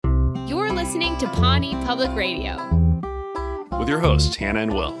listening to Pawnee Public Radio. With your hosts, Hannah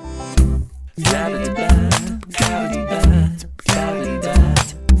and Will.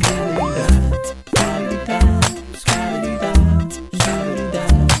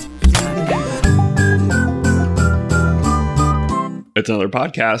 It's another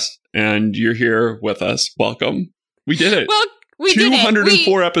podcast, and you're here with us. Welcome. We did it. Well, we did it.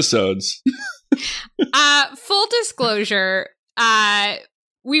 204 episodes. Full disclosure,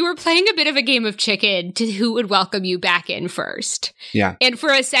 we were playing a bit of a game of chicken to who would welcome you back in first. Yeah. And for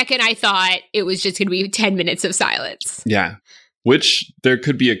a second, I thought it was just going to be 10 minutes of silence. Yeah. Which there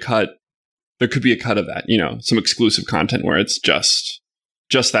could be a cut. There could be a cut of that, you know, some exclusive content where it's just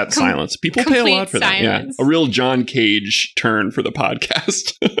that silence. People pay a lot for silence. that. Yeah. A real John Cage turn for the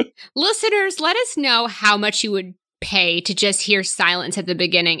podcast. Listeners, let us know how much you would pay to just hear silence at the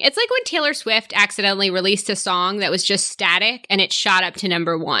beginning. It's like when Taylor Swift accidentally released a song that was just static and it shot up to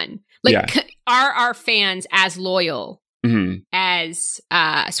number one. Like, are our fans as loyal as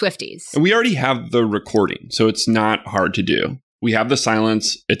Swifties? And we already have the recording, so it's not hard to do. We have the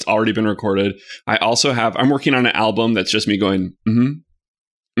silence. It's already been recorded. I'm working on an album that's just me going,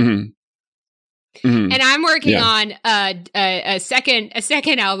 And I'm working on a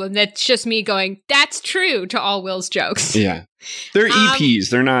second album that's just me going, that's true to all Will's jokes. Yeah. They're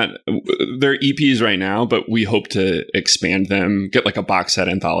EPs. They're EPs right now, but we hope to expand them, get like a box set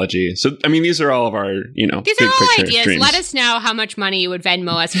anthology. So, I mean, these are all of our, these big are all picture ideas. dreams. Let us know how much money you would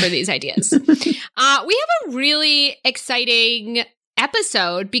Venmo us for these ideas. We have a really exciting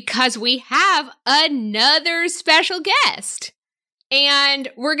episode because we have another special guest. And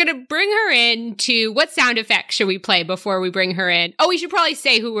we're going to bring her in to, what sound effect should we play before we bring her in? Oh, we should probably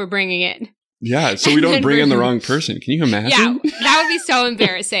say who we're bringing in. Yeah, so we don't bring in the wrong person. Can you imagine? Yeah, that would be so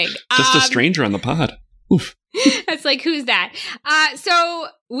embarrassing. Just a stranger on the pod. Oof. That's like, who's that? So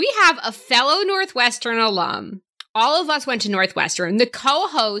we have a fellow Northwestern alum. All of us went to Northwestern, the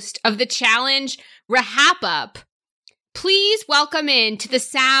co-host of the challenge, Rahap Up. Please welcome in to the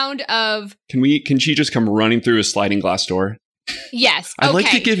sound of... Can she just come running through a sliding glass door? Yes. I'd like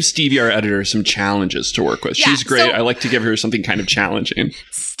to give Stevie, our editor, some challenges to work with. Yeah, she's great. so, I like to give her something kind of challenging.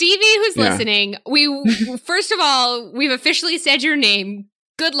 Stevie, who's listening, first of all, we've officially said your name.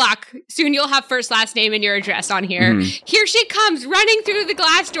 Good luck. Soon you'll have first, last name, and your address on here. Here she comes, running through the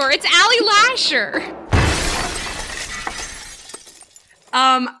glass door. It's Allie Lasher.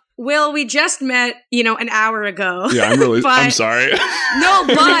 Will, we just met, an hour ago. Yeah, I'm sorry. No,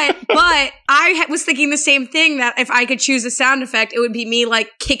 but I was thinking the same thing, that if I could choose a sound effect, it would be me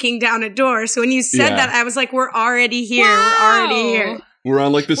like kicking down a door. So when you said that, I was like, we're already here. Wow. We're already here. We're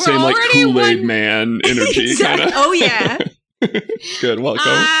on like the same like Kool-Aid Man energy kind of. Oh yeah. Good.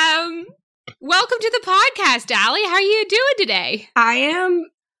 Welcome. Welcome to the podcast, Allie. How are you doing today? I am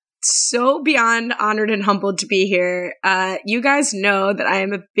so beyond honored and humbled to be here. You guys know that I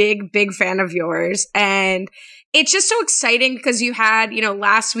am a big, big fan of yours. And it's just so exciting because you had,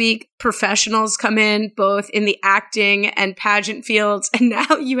 last week professionals come in, both in the acting and pageant fields. And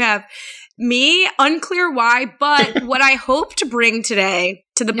now you have me, unclear why, but what I hope to bring today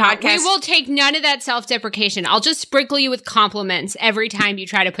to the podcast. We will take none of that self-deprecation. I'll just sprinkle you with compliments every time you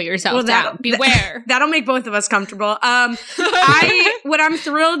try to put yourself down. Beware. That'll make both of us comfortable. What I'm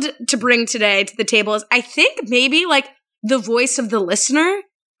thrilled to bring today to the table is, I think, maybe like the voice of the listener.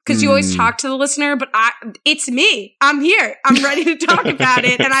 Because you always talk to the listener, but it's me. I'm here. I'm ready to talk about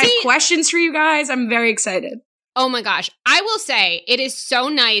it. And I have questions for you guys. I'm very excited. Oh my gosh. I will say, it is so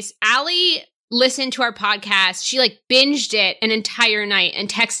nice. Allie listened to our podcast. She binged it an entire night and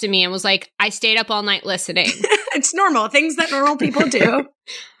texted me and was like, I stayed up all night listening. It's normal. Things that normal people do.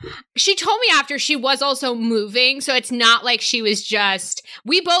 She told me after she was also moving. So it's not like she was just,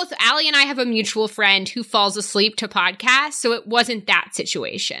 Allie and I have a mutual friend who falls asleep to podcasts. So it wasn't that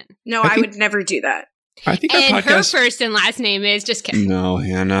situation. No, I would never do that. I think and our podcast... her first and last name is just kidding. No,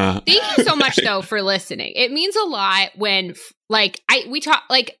 Hannah. Thank you so much though for listening. It means a lot when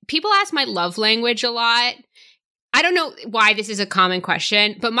people ask my love language a lot. I don't know why this is a common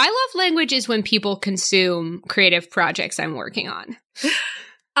question, but my love language is when people consume creative projects I'm working on.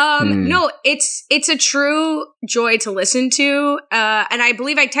 No, it's a true joy to listen to. And I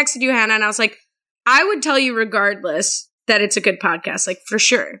believe I texted you, Hannah, and I was like, I would tell you regardless that it's a good podcast, for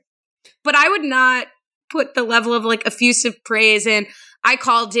sure. But I would not put the level of effusive praise in. I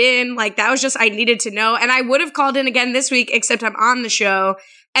called in, that was just, I needed to know. And I would have called in again this week, except I'm on the show.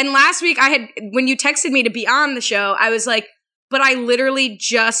 And last week when you texted me to be on the show, I was like, but I literally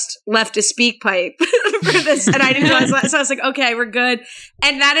just left a speak pipe for this and I didn't realize that. So I was like, okay, we're good.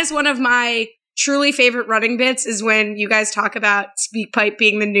 And that is one of my truly favorite running bits is when you guys talk about SpeakPipe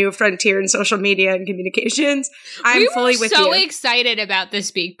being the new frontier in social media and communications. I'm fully with you. We were so excited about the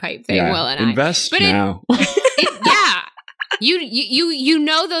SpeakPipe thing, Will and I. Invest now. You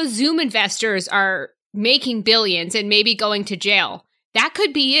know those Zoom investors are making billions and maybe going to jail. That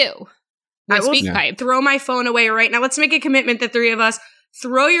could be you. I will SpeakPipe. throw my phone away right now. Let's make a commitment, the three of us.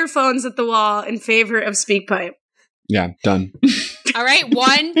 Throw your phones at the wall in favor of SpeakPipe. Yeah, done. All right,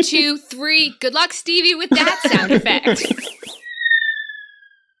 1, 2, 3. Good luck, Stevie, with that sound effect.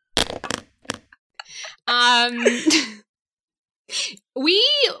 We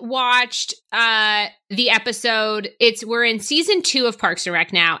watched the episode. We're in season 2 of Parks and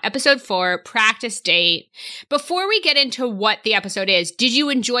Rec now, episode 4, practice date. Before we get into what the episode is, did you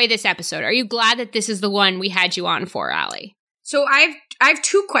enjoy this episode? Are you glad that this is the one we had you on for, Allie? So I have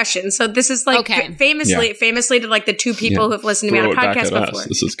 2 questions. So this is like famously to like the 2 people who have listened to me on a podcast before.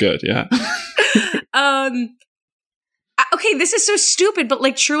 This is good. Yeah. Okay, this is so stupid, but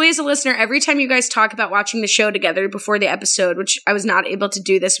like truly as a listener, every time you guys talk about watching the show together before the episode, which I was not able to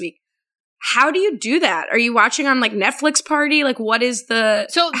do this week, how do you do that? Are you watching on like Netflix Party? Like what is the...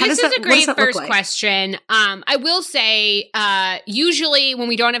 So this is a great first question. I will say, usually when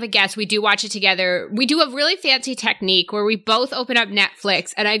we don't have a guest, we do watch it together. We do a really fancy technique where we both open up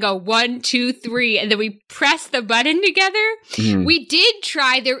Netflix and I go 1, 2, 3, and then we press the button together. Mm-hmm. We did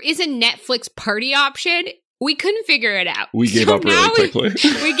try, there is a Netflix Party option. We couldn't figure it out. We gave up really quickly.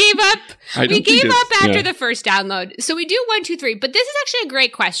 We gave up. We gave up after the first download. So we do 1, 2, 3. But this is actually a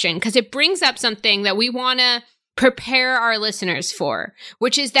great question because it brings up something that we want to prepare our listeners for,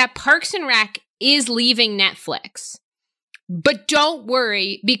 which is that Parks and Rec is leaving Netflix. But don't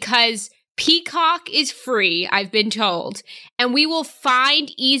worry because Peacock is free, I've been told, and we will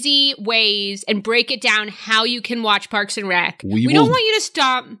find easy ways and break it down how you can watch Parks and Rec. We don't want you to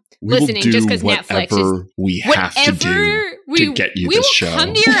stop listening just because Netflix is we have to do to get you this show. We will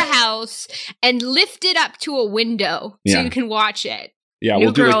come to your house and lift it up to a window so you can watch it. Yeah,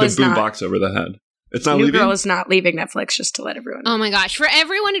 we'll do like the boombox over the head. It's not leaving? New Girl is not leaving Netflix, just to let everyone know. Oh my gosh. For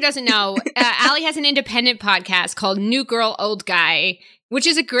everyone who doesn't know, Allie has an independent podcast called New Girl, Old Guy, which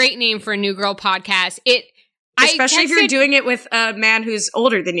is a great name for a New Girl podcast. Especially if you're doing it with a man who's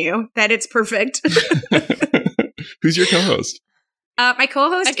older than you, that it's perfect. Who's your co-host? My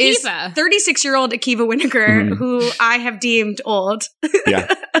co-host is 36-year-old Akiva Winokur, who I have deemed old.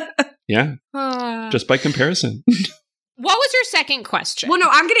 Yeah. Just by comparison. What was your second question? Well, no,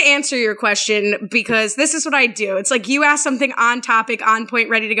 I'm going to answer your question because this is what I do. It's like you ask something on topic, on point,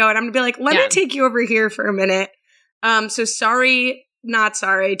 ready to go, and I'm going to be like, let me take you over here for a minute. So sorry, not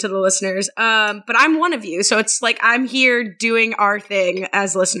sorry to the listeners, but I'm one of you. So it's like I'm here doing our thing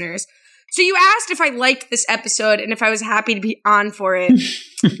as listeners. So you asked if I liked this episode and if I was happy to be on for it.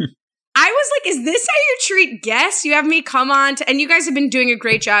 I was like, is this how you treat guests? You have me come on and you guys have been doing a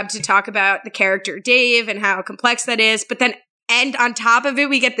great job to talk about the character Dave and how complex that is. But then, and on top of it,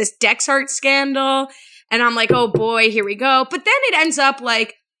 we get this Dexhart scandal. And I'm like, oh boy, here we go. But then it ends up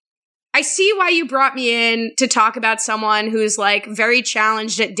like, I see why you brought me in to talk about someone who's like very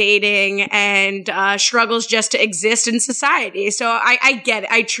challenged at dating and struggles just to exist in society. So I get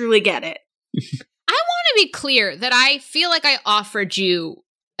it. I truly get it. I want to be clear that I feel like I offered you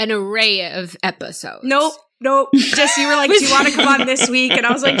an array of episodes. Nope. Just you were like, do you want to come on this week? And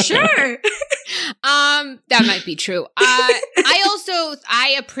I was like, sure. That might be true.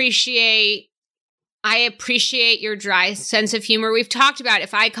 I appreciate your dry sense of humor. We've talked about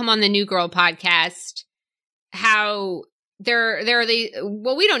if I come on the New Girl podcast, how there are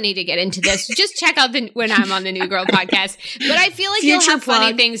we don't need to get into this. Just check out when I'm on the New Girl podcast. But I feel like you'll have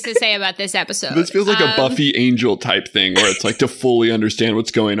funny things to say about this episode. This feels like a Buffy Angel type thing where it's like to fully understand what's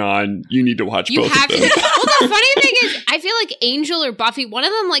going on, you need to watch both of them. Well, the funny thing is, I feel like Angel or Buffy, one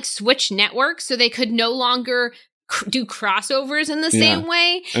of them like switched networks so they could no longer do crossovers in the same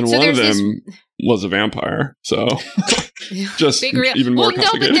way. And so one of them was a vampire, so just even more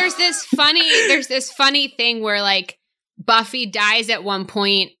complicated. No, but there's this funny thing where like Buffy dies at one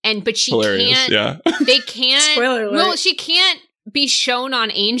point, but she can't. They can't. Spoiler alert. Well, she can't be shown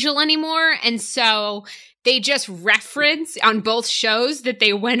on Angel anymore, and so they just reference on both shows that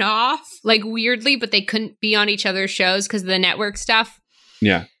they went off like weirdly, but they couldn't be on each other's shows because of the network stuff.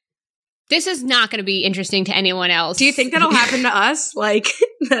 Yeah. This is not going to be interesting to anyone else. Do you think that'll happen to us? Like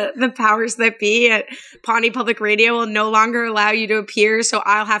the powers that be at Pawnee Public Radio will no longer allow you to appear, so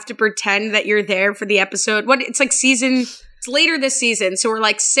I'll have to pretend that you're there for the episode. It's like it's later this season, so we're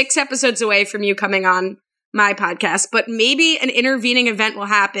like 6 episodes away from you coming on my podcast, but maybe an intervening event will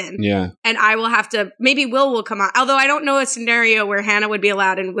happen. Yeah. And I will have to, maybe Will will come on. Although I don't know a scenario where Hannah would be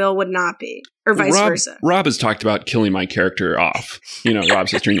allowed and Will would not be, or vice versa. Rob has talked about killing my character off. Rob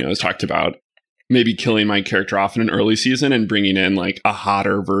Sestrino has talked about maybe killing my character off in an early season and bringing in like a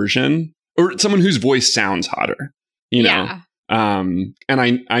hotter version or someone whose voice sounds hotter, Yeah. And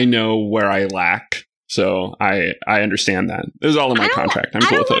I know where I lack. So I understand that. It was all in my contract. I'm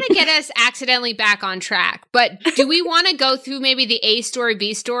cool with it. I don't want to get us accidentally back on track, but do we want to go through maybe the A story,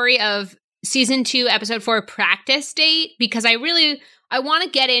 B story of season 2, episode 4 practice date? Because I want to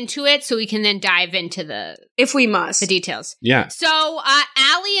get into it so we can then dive into the details. Yeah. So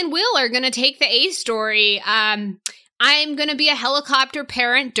Allie and Will are going to take the A story. I'm going to be a helicopter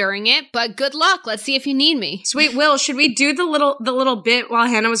parent during it, but good luck. Let's see if you need me. Sweet. Will, should we do the little bit while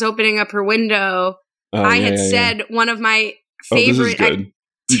Hannah was opening up her window? I had said one of my favorite activities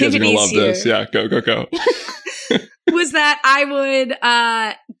you guys are gonna love here this. Yeah, go. was that I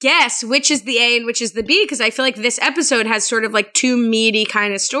would guess which is the A and which is the B, because I feel like this episode has sort of like two meaty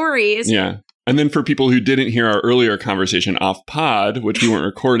kind of stories. Yeah. And then for people who didn't hear our earlier conversation off pod, which we weren't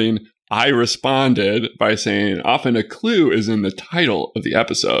recording, I responded by saying, often a clue is in the title of the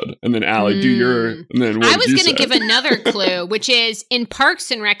episode. And then Allie, do your... And then I was going to give another clue, which is in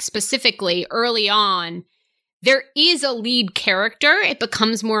Parks and Rec specifically, early on, there is a lead character. It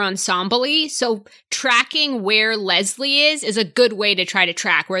becomes more ensemble-y. So tracking where Leslie is a good way to try to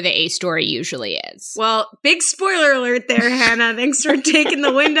track where the A story usually is. Well, big spoiler alert there, Hannah. Thanks for taking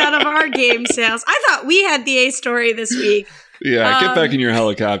the wind out of our game sails. I thought we had the A story this week. Yeah, get back in your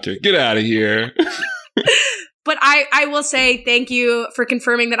helicopter. Get out of here. But I will say thank you for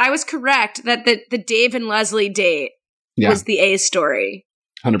confirming that I was correct, that the Dave and Leslie date was the A story.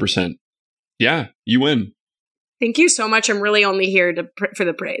 100%. Yeah, you win. Thank you so much. I'm really only here for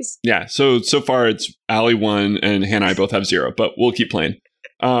the praise. Yeah, so far it's Allie 1 and Hannah and I both have 0, but we'll keep playing.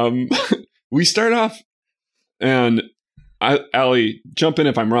 We start off, and Allie, jump in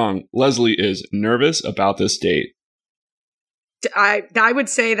if I'm wrong. Leslie is nervous about this date. I would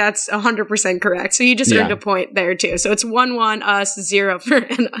say that's 100% correct. So you just earned a point there too. So it's 1-1 us, 0 for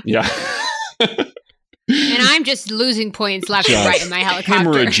Hannah. Yeah. And I'm just losing points left and right in my helicopter.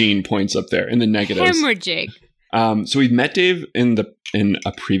 Hemorrhaging points up there in the negatives. Hemorrhaging. So we've met Dave in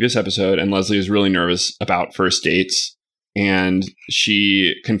a previous episode, and Leslie is really nervous about first dates, and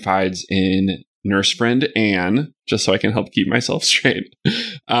she confides in nurse friend Anne, just so I can help keep myself straight,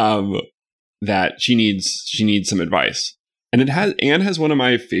 that she needs some advice. And Anne has one of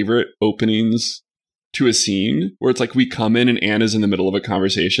my favorite openings to a scene where it's like we come in and Anne is in the middle of a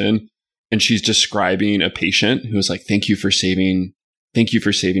conversation and she's describing a patient who is like, thank you for saving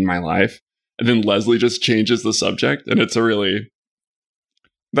my life. And then Leslie just changes the subject, and it's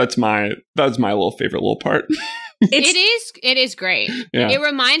that's my little favorite little part. It is great. Yeah. It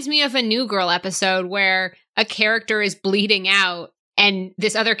reminds me of a New Girl episode where a character is bleeding out and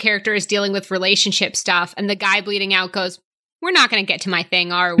this other character is dealing with relationship stuff, and the guy bleeding out goes, "We're not going to get to my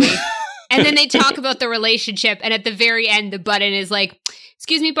thing, are we?" And then they talk about the relationship, and at the very end, the button is like,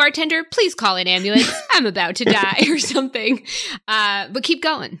 "Excuse me, bartender, please call an ambulance. I'm about to die," or something. But keep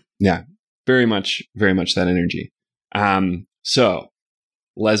going. Yeah, very much that energy. So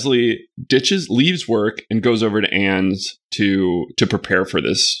Leslie leaves work and goes over to Anne's to prepare for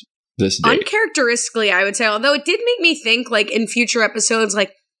this date. Uncharacteristically, I would say, although it did make me think, like, in future episodes,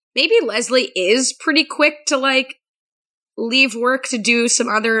 like, maybe Leslie is pretty quick to, like, leave work to do some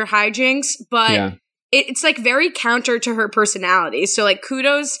other hijinks, but it's like very counter to her personality. So like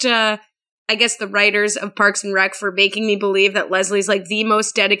kudos to, I guess, the writers of Parks and Rec for making me believe that Leslie's like the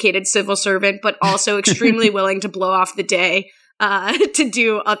most dedicated civil servant, but also extremely willing to blow off the day to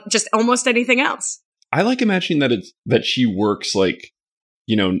do just almost anything else. I like imagining that she works like,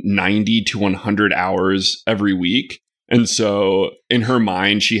 90 to 100 hours every week. And so in her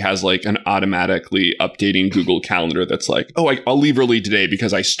mind, she has like an automatically updating Google Calendar that's like, oh, I'll leave early today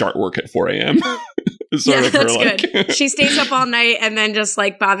because I start work at 4 a.m. That's good. She stays up all night and then just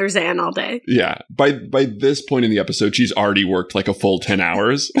like bothers Anne all day. Yeah. By this point in the episode, she's already worked like a full 10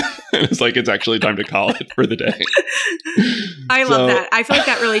 hours. And it's like, it's actually time to call it for the day. I love that. I feel like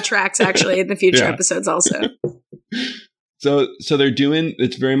that really tracks actually in the future episodes also. So they're doing,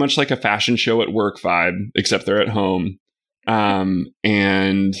 it's very much like a fashion show at work vibe, except they're at home.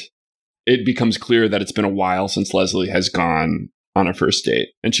 And it becomes clear that it's been a while since Leslie has gone on a first date.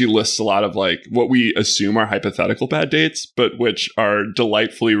 And she lists a lot of like what we assume are hypothetical bad dates, but which are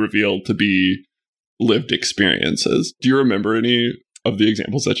delightfully revealed to be lived experiences. Do you remember any of the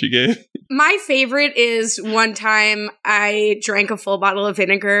examples that she gave. My favorite is one time I drank a full bottle of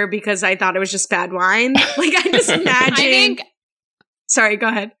vinegar because I thought it was just bad wine. Like, I just imagine. Sorry, go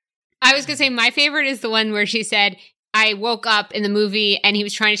ahead. I was going to say my favorite is the one where she said, I woke up in the movie and he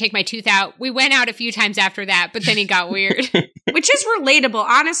was trying to take my tooth out. We went out a few times after that, but then he got weird. Which is relatable.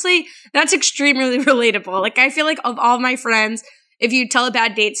 Honestly, that's extremely relatable. Like, I feel like of all my friends, if you tell a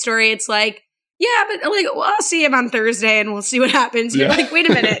bad date story, it's like, yeah, but like, well, I'll see him on Thursday and we'll see what happens. You're like, wait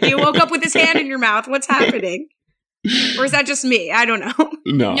a minute. You woke up with his hand in your mouth. What's happening? Or is that just me? I don't know.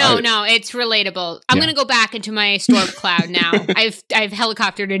 No, it's relatable. I'm going to go back into my storm cloud now. I've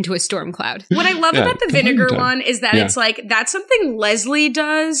helicoptered into a storm cloud. What I love about the vinegar one is that it's like, that's something Leslie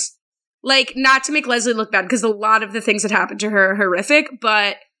does. Like, not to make Leslie look bad, because a lot of the things that happened to her are horrific,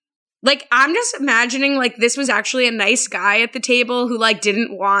 but like, I'm just imagining like this was actually a nice guy at the table who like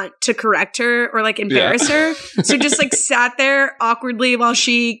didn't want to correct her or like embarrass her. So just like sat there awkwardly while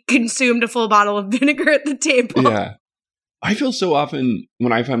she consumed a full bottle of vinegar at the table. Yeah. I feel so often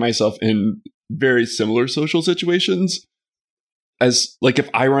when I find myself in very similar social situations, as like if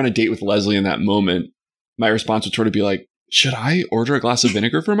I were on a date with Leslie in that moment, my response would sort of be like, should I order a glass of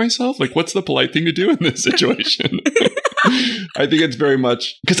vinegar for myself? Like, what's the polite thing to do in this situation? I think it's very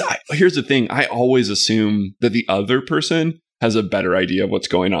much because here's the thing. I always assume that the other person has a better idea of what's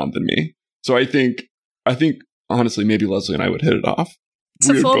going on than me. So I think honestly, maybe Leslie and I would hit it off. It's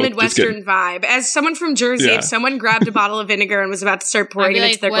a full Midwestern vibe. As someone from Jersey, if someone grabbed a bottle of vinegar and was about to start pouring it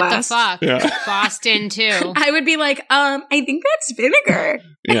into their glass. What the fuck? Yeah. Boston too. I would be like, I think that's vinegar.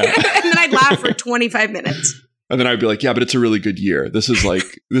 Yeah. And then I'd laugh for 25 minutes. And then I'd be like, yeah, but it's a really good year. This is a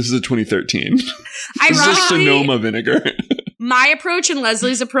 2013. This is Sonoma vinegar. My approach and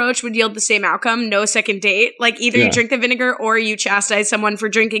Leslie's approach would yield the same outcome. No second date. Like either you drink the vinegar or you chastise someone for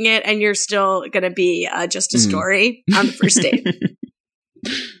drinking it and you're still going to be just a story on the first date.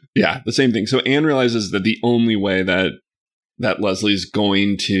 Yeah, the same thing. So Anne realizes that the only way that Leslie's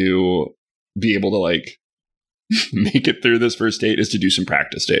going to be able to like make it through this first date is to do some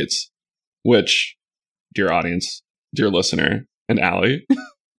practice dates, which, dear audience, dear listener, and Allie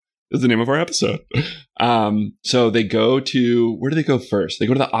is the name of our episode. So they go to, where do they go first? They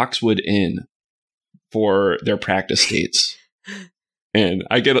go to the Oxwood Inn for their practice dates. And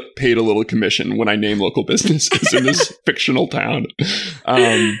I get paid a little commission when I name local businesses in this fictional town.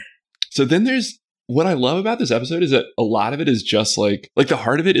 So then there's, what I love about this episode is that a lot of it is just like the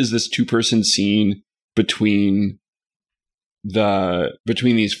heart of it is this 2-person scene between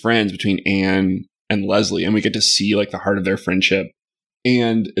these friends, between Anne and Leslie, and we get to see like the heart of their friendship.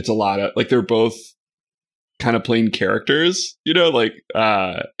 And it's a lot of like, they're both kind of playing characters, you know, like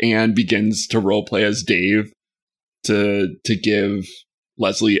Anne begins to role play as Dave to give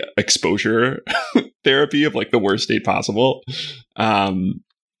Leslie exposure therapy of like the worst date possible.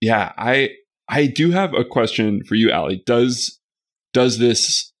 Yeah, I do have a question for you, Allie. Does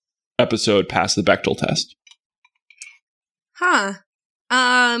this episode pass the Bechdel test?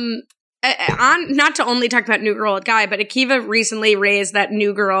 Not to only talk about New Girl Old Guy, but Akiva recently raised that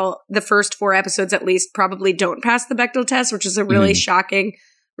New Girl, the first 4 episodes at least, probably don't pass the Bechdel test, which is a really shocking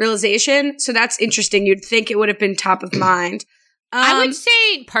realization. So that's interesting. You'd think it would have been top of mind. I would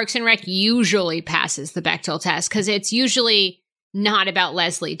say Parks and Rec usually passes the Bechdel test because it's usually not about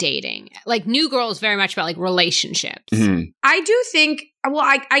Leslie dating. Like New Girl is very much about like relationships. Mm-hmm. I do think, well,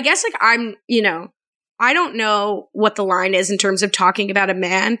 I guess like I'm, you know, I don't know what the line is in terms of talking about a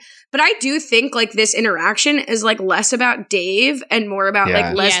man, but I do think like this interaction is like less about Dave and more about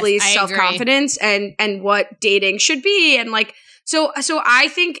like Leslie's self-confidence and what dating should be. And like, so I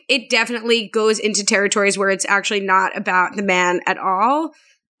think it definitely goes into territories where it's actually not about the man at all.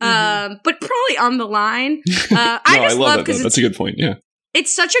 But probably on the line. I love it because that's a good point. Yeah.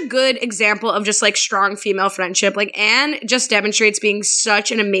 It's such a good example of just like strong female friendship. Like Anne just demonstrates being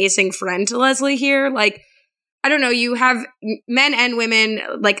such an amazing friend to Leslie here. Like, I don't know, you have men and women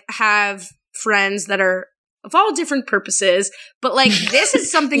like have friends that are of all different purposes, but like this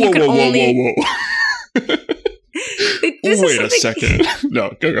is something you can only. Wait a second.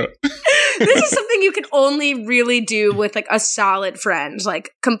 No, go. This is something you can only really do with like a solid friend.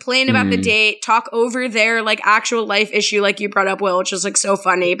 Like complain about the date, talk over their like actual life issue, like you brought up, Will, which is like so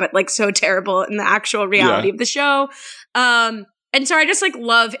funny, but like so terrible in the actual reality of the show. And so I just like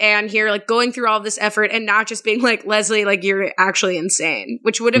love Anne here, like going through all of this effort and not just being like, Leslie, like you're actually insane,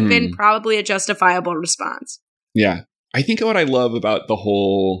 which would have been probably a justifiable response. Yeah. I think what I love about the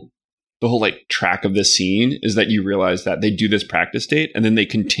whole like track of this scene is that you realize that they do this practice date and then they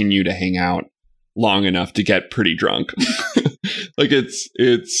continue to hang out long enough to get pretty drunk. Like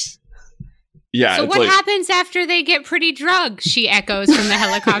it's Yeah. So what happens after they get pretty drunk? She echoes from the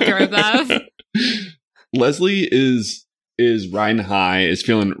helicopter above. Leslie is riding high, is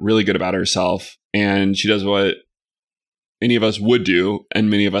feeling really good about herself, and she does what any of us would do, and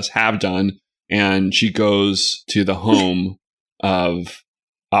many of us have done, and she goes to the home of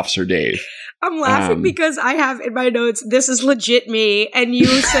Officer Dave. I'm laughing because I have in my notes, this is legit me, and you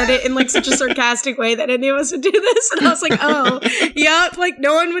said it in like such a sarcastic way that any of us would do this, and I was like, oh, yep, like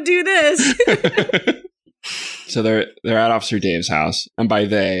no one would do this. So they're at Officer Dave's house, and by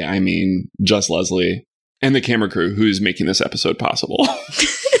they, I mean just Leslie and the camera crew who's making this episode possible.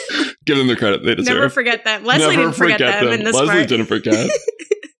 Give them the credit they deserve. Never forget them. Leslie didn't forget them in this Leslie part. didn't forget.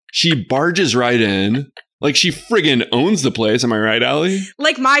 She barges right in. Like she friggin' owns the place. Am I right, Allie?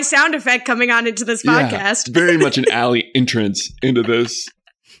 Like my sound effect coming on into this podcast. Yeah, very much an Allie entrance into this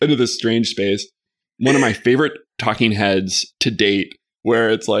strange space. One of my favorite talking heads to date,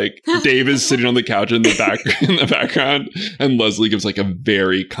 where it's like Dave is sitting on the couch in the background, and Leslie gives like a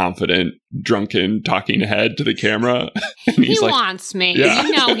very confident, drunken talking head to the camera. And he's he like, wants me. Yeah.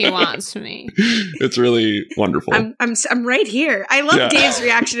 You know he wants me. It's really wonderful. I'm right here. I love Dave's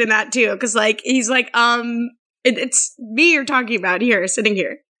reaction in that too, because like he's like, it's me you're talking about here, sitting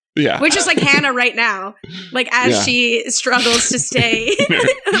here. Yeah. Which is like Hannah right now, like as she struggles to stay.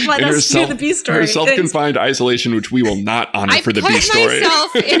 Let us do the B story. Her self-confined isolation, which we will not honor for the B story. I put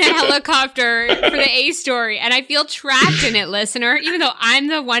myself in a helicopter for the A story, and I feel trapped in it, listener, even though I'm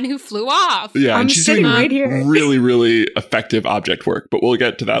the one who flew off. Yeah, I'm and she's sitting doing right here. really, really effective object work, but we'll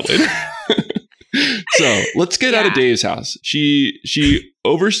get to that later. So let's get out of Dave's house. She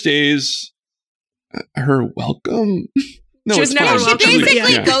overstays her welcome. No, she it's never fine. She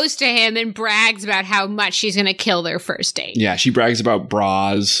basically Yeah. goes to him and brags about how much she's going to kill their first date. Yeah, she brags about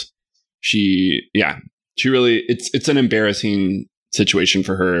bras. She really, it's an embarrassing situation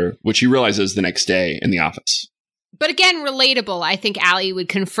for her, which she realizes the next day in the office. But again, relatable. I think Allie would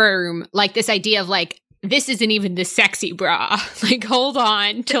confirm, like, this idea of, like, this isn't even the sexy bra. Like, hold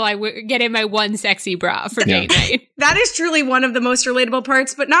on till I get in my one sexy bra for date night. That is truly one of the most relatable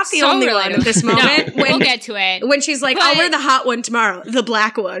parts, but not the So only one at this moment. No, we'll get to it. When she's like, I'll wear the hot one tomorrow, the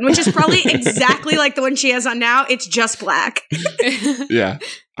black one, which is probably exactly like the one she has on now. It's just black. Yeah.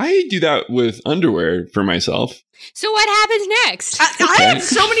 I do that with underwear for myself. So what happens next? I have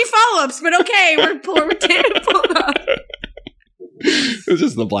so many follow-ups, but okay, we're pulling up. It's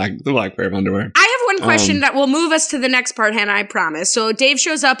just the black pair of underwear. I have one question that will move us to the next part, Hannah, I promise. So Dave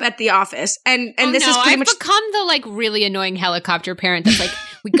shows up at the office, and this is pretty I've much become the like really annoying helicopter parent that's like,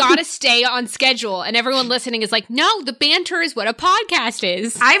 we gotta stay on schedule, and everyone listening is like, no, the banter is what a podcast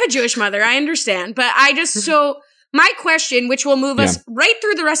is. I have a Jewish mother, I understand, but I just so my question, which will move us right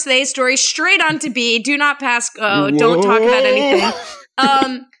through the rest of the A story, straight on to B. Do not pass go. Don't talk about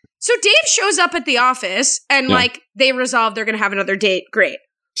anything. So Dave shows up at the office, and like they resolve they're going to have another date. Great.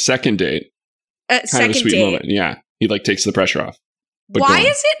 Second date. Kind second of a sweet date. moment. Yeah, he like takes the pressure off. But Why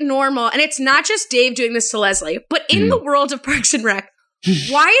is it normal? And it's not just Dave doing this to Leslie, but in the world of Parks and Rec,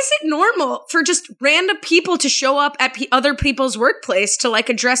 why is it normal for just random people to show up at other people's workplace to like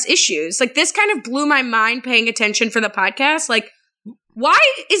address issues? Like this kind of blew my mind paying attention for the podcast. Like, why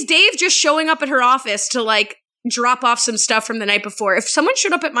is Dave just showing up at her office to like drop off some stuff from the night before? If someone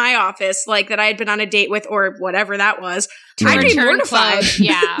showed up at my office, like that I had been on a date with or whatever that was, I'd be return mortified. clothes,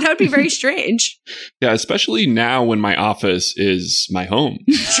 yeah. That would be very strange. Yeah, especially now when my office is my home.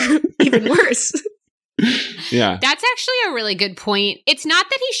 Even worse. Yeah. That's actually a really good point. It's not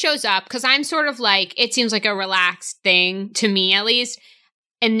that he shows up, because I'm sort of like, it seems like a relaxed thing, to me at least,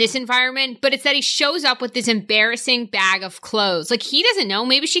 in this environment, but it's that he shows up with this embarrassing bag of clothes. Like, he doesn't know.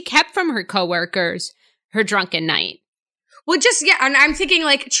 Maybe she kept from her coworkers her drunken night. Well, just, and I'm thinking,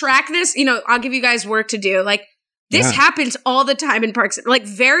 like, track this. You know, I'll give you guys work to do. Like, this happens all the time in Parks. Like,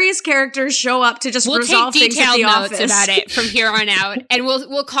 various characters show up to just resolve things at the office. We'll take detailed notes about it from here on out, and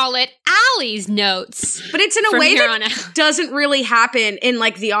we'll call it Allie's notes. But it's in a way that doesn't really happen in,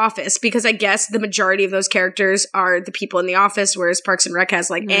 like, The Office, because I guess the majority of those characters are the people in the office, whereas Parks and Rec has,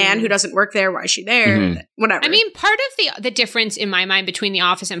 like, Anne, who doesn't work there. Why is she there? Whatever. I mean, part of the difference in my mind between The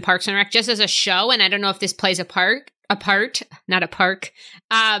Office and Parks and Rec, just as a show, and I don't know if this plays a part, not a park,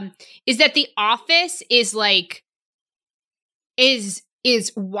 is that The Office is, like, is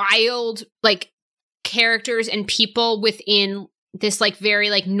wild, like, characters and people within this, like,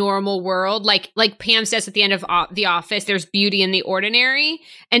 very, like, normal world. Like Pam says at the end of The Office, there's beauty in the ordinary.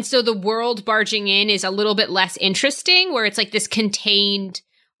 And so the world barging in is a little bit less interesting, where it's, like, this contained,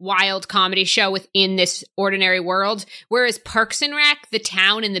 wild comedy show within this ordinary world. Whereas Parks and Rec, the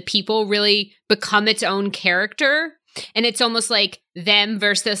town and the people really become its own character. And it's almost like them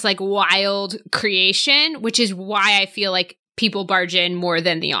versus this like wild creation, which is why I feel like people barge in more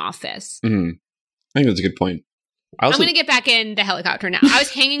than The Office. Mm-hmm. I think that's a good point. I'm going to get back in the helicopter now. I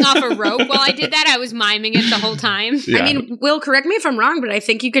was hanging off a rope while I did that. I was miming it the whole time. Yeah. I mean, Will, correct me if I'm wrong, but I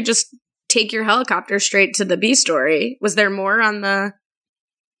think you could just take your helicopter straight to the B story. Was there more on the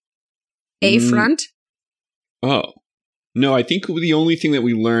A front? Oh. No, I think the only thing that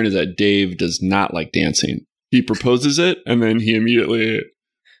we learn is that Dave does not like dancing. He proposes it, and then he immediately...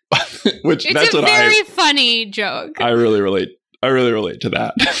 Which it's that's a what very funny joke. I really relate to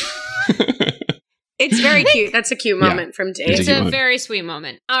that. It's very cute. That's a cute moment from Dave. It's a very sweet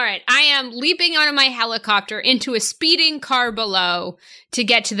moment. All right. I am leaping out of my helicopter into a speeding car below to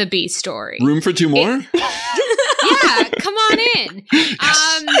get to the B story. Room for two more? Yeah, come on in.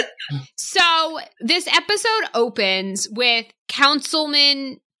 Yes. So this episode opens with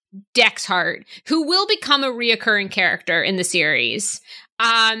Councilman Dexhart, who will become a reoccurring character in the series.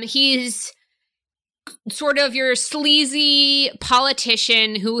 He's sort of your sleazy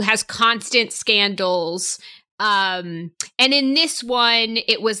politician who has constant scandals. And in this one,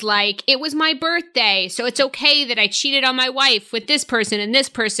 it was like, it was my birthday, so it's okay that I cheated on my wife with this person and this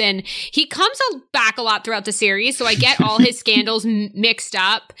person. He comes back a lot throughout the series, so I get all his scandals mixed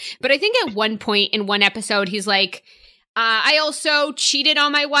up. But I think at one point in one episode, he's like, I also cheated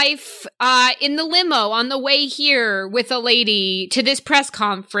on my wife in the limo on the way here with a lady to this press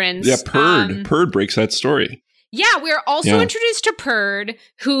conference. Yeah, Purd. Purd breaks that story. Yeah, we're also introduced to Purd,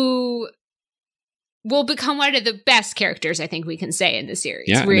 who will become one of the best characters I think we can say in the series.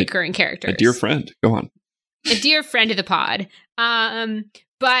 Yeah, recurring characters. A dear friend. Go on. A dear friend of the pod.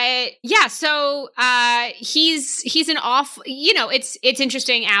 But yeah, so he's an off, it's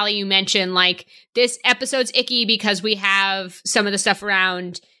interesting, Allie, you mentioned like this episode's icky because we have some of the stuff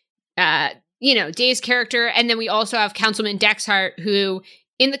around Dave's character, and then we also have Councilman Dexhart, who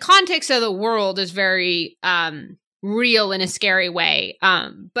in the context of the world is very real in a scary way.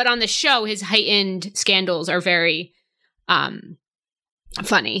 But on the show, his heightened scandals are very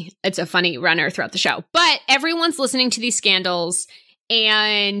funny. It's a funny runner throughout the show. But everyone's listening to these scandals,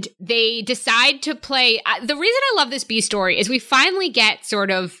 and they decide to play. The reason I love this B story is we finally get sort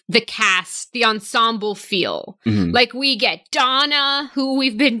of the cast, the ensemble feel. Mm-hmm. Like we get Donna, who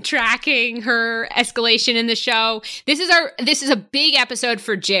we've been tracking her escalation in the show. This is a big episode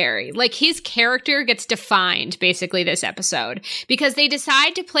for Jerry. Like his character gets defined basically this episode because they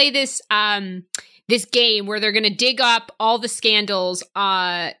decide to play this this game where they're going to dig up all the scandals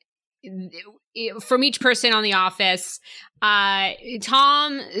from each person on The Office.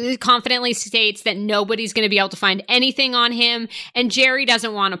 Tom confidently states that nobody's going to be able to find anything on him, and Jerry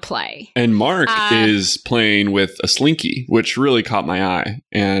doesn't want to play. And Mark is playing with a slinky, which really caught my eye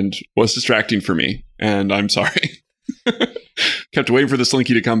and was distracting for me. And I'm sorry. Kept waiting for the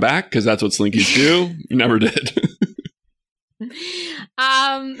slinky to come back because that's what slinkies do. Never did.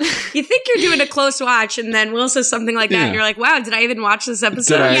 You think you're doing a close watch, and then Will says something like that, and you're like, "Wow, did I even watch this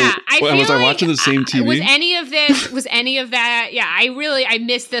episode?" Was I watching the same TV? Was any of that? Yeah, I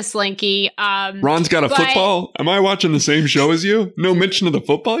missed the slinky. Ron's got a football. Am I watching the same show as you? No mention of the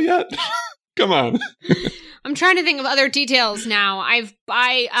football yet. Come on. I'm trying to think of other details now.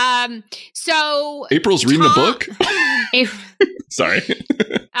 So April's reading the book. Sorry.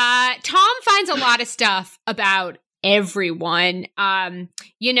 Tom finds a lot of stuff about everyone. Donna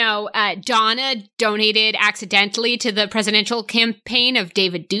donated accidentally to the presidential campaign of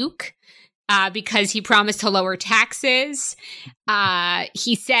David Duke because he promised to lower taxes.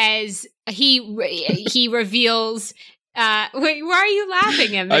 He says he reveals. Wait, why are you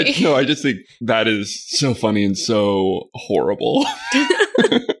laughing at me? I just think that is so funny and so horrible.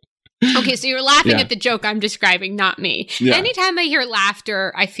 Okay, so you're laughing at the joke I'm describing, not me. Yeah. Anytime I hear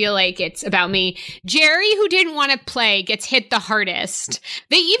laughter, I feel like it's about me. Jerry, who didn't want to play, gets hit the hardest.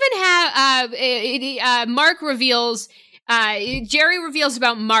 They even have Mark reveals. Jerry reveals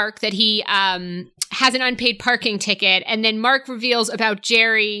about Mark that he has an unpaid parking ticket, and then Mark reveals about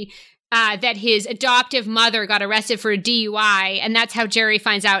Jerry that his adoptive mother got arrested for a DUI, and that's how Jerry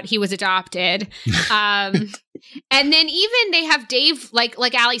finds out he was adopted. And then even they have Dave,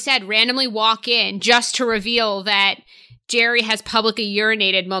 like Allie said, randomly walk in just to reveal that Jerry has publicly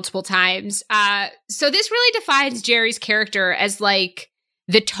urinated multiple times. So this really defines Jerry's character as like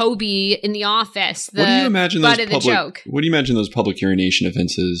the Toby in The Office, the butt of the joke. What do you imagine those public urination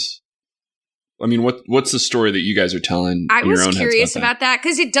offenses? I mean, what's the story that you guys are telling? I was curious about that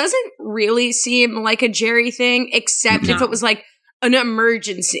because it doesn't really seem like a Jerry thing, except if it was like an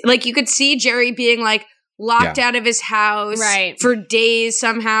emergency. Like you could see Jerry being like locked out of his house for days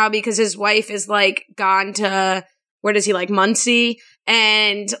somehow because his wife is like gone to what is he, like Muncie?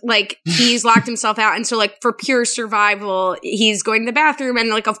 And like he's locked himself out. And so like for pure survival, he's going to the bathroom. And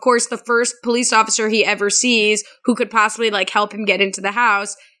like, of course, the first police officer he ever sees who could possibly like help him get into the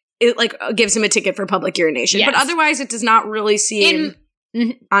house, it like gives him a ticket for public urination. Yes. But otherwise it does not really seem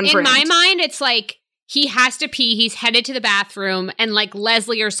on brand. In my mind, it's like he has to pee. He's headed to the bathroom and like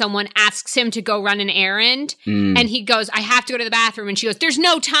Leslie or someone asks him to go run an errand. And he goes, I have to go to the bathroom. And she goes, there's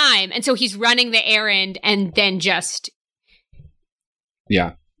no time. And so he's running the errand and then just...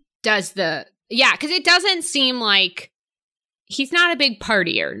 because it doesn't seem like he's not a big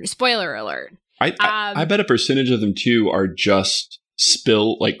partier. Spoiler alert. I bet a percentage of them too are just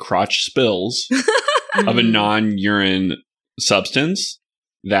crotch spills of a non-urine substance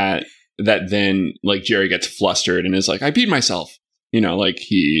that then like Jerry gets flustered and is like, I peed myself. You know, like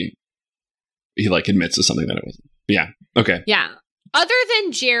he like admits to something that it wasn't. Yeah. Okay. Yeah. Other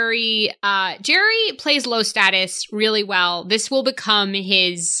than Jerry, Jerry plays low status really well. This will become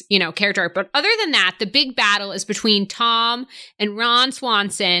his, character arc. But other than that, the big battle is between Tom and Ron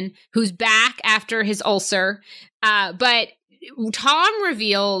Swanson, who's back after his ulcer. But Tom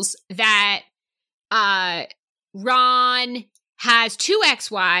reveals that Ron has 2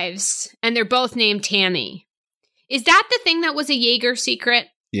 ex-wives, and they're both named Tammy. Is that the thing that was a Jaeger secret?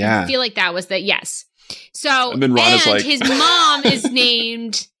 Yeah. I feel like that was yes. So, and then Ron is like, his mom is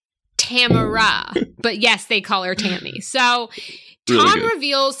named Tamara, but yes, they call her Tammy. So Tom really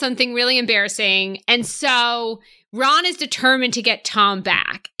reveals something really embarrassing, and so Ron is determined to get Tom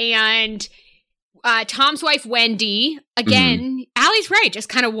back. And Tom's wife, Wendy, again, Allie's right, just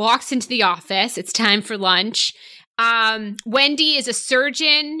kind of walks into the office. It's time for lunch. Wendy is a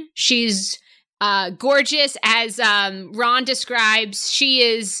surgeon. She's gorgeous, as Ron describes. She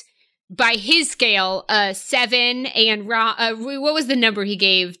is, by his scale, 7, and Ron, what was the number he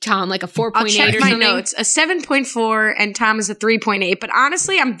gave Tom? Like a 4.8 I'll check or my something? notes. A 7.4, and Tom is a 3.8. But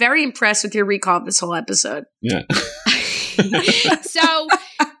honestly, I'm very impressed with your recall of this whole episode. Yeah. So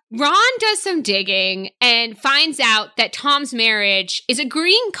Ron does some digging and finds out that Tom's marriage is a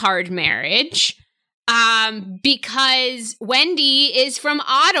green card marriage, because Wendy is from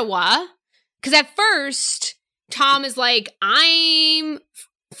Ottawa. Because at first, Tom is like, I'm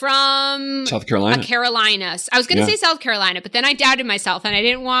from South Carolina. Carolinas. I was going to say South Carolina, but then I doubted myself and I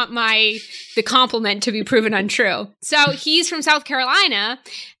didn't want the compliment to be proven untrue. So he's from South Carolina.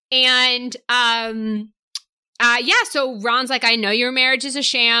 And so Ron's like, I know your marriage is a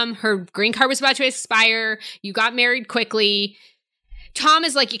sham. Her green card was about to expire. You got married quickly. Tom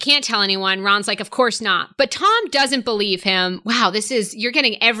is like, you can't tell anyone. Ron's like, of course not. But Tom doesn't believe him. Wow, you're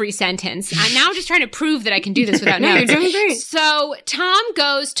getting every sentence. I'm now just trying to prove that I can do this without notes. You're doing great. So Tom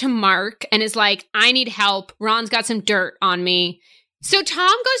goes to Mark and is like, I need help. Ron's got some dirt on me. So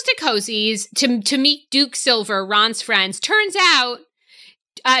Tom goes to Cozy's to meet Duke Silver, Ron's friends. Turns out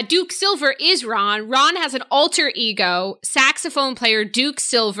Duke Silver is Ron. Ron has an alter ego, saxophone player Duke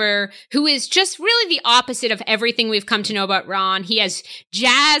Silver, who is just really the opposite of everything we've come to know about Ron. He has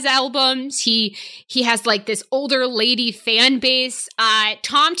jazz albums. He has like this older lady fan base.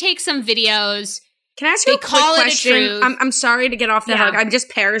 Tom takes some videos. Can I ask you a quick question? I'm sorry to get off the hook. I'm just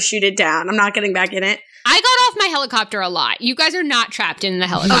parachuted down. I'm not getting back in it. I got off my helicopter a lot. You guys are not trapped in the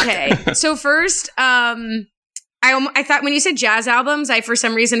helicopter. Okay. So first, I thought when you said jazz albums, I for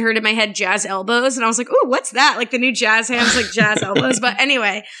some reason heard in my head jazz elbows, and I was like, "Ooh, what's that?" Like the new jazz hands, like jazz elbows. But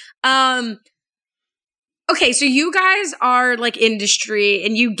anyway, okay, so you guys are like industry,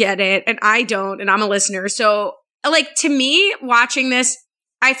 and you get it, and I don't, and I'm a listener. So, like to me, watching this,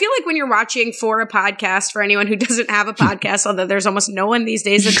 I feel like when you're watching for a podcast, for anyone who doesn't have a podcast, although there's almost no one these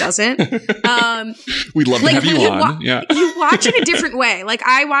days that doesn't, we'd love to have you on. You watch it a different way. Like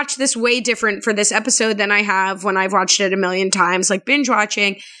I watch this way different for this episode than I have when I've watched it a million times, like binge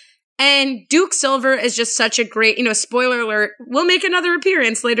watching. And Duke Silver is just such a great, spoiler alert, will make another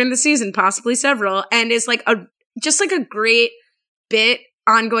appearance later in the season, possibly several, and is like a great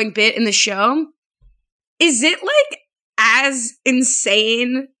ongoing bit in the show. Is it like as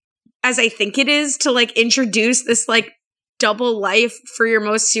insane as I think it is to like introduce this like double life for your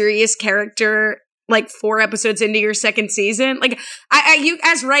most serious character like 4 episodes into your second season? Like you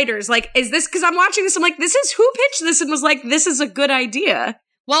as writers, like, is this, because I'm watching this, I'm like, this is who pitched this and was like, this is a good idea.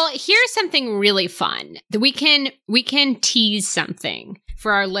 Well, here's something really fun that we can tease something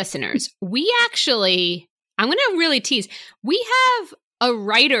for our listeners. I'm going to really tease. We have a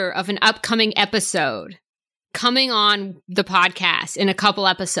writer of an upcoming episode coming on the podcast in a couple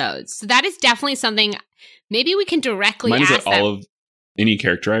episodes. So that is definitely something maybe we can directly ask them. Any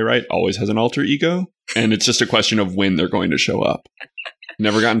character I write always has an alter ego, and it's just a question of when they're going to show up.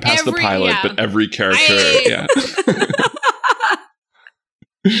 Never gotten past the pilot, but every character,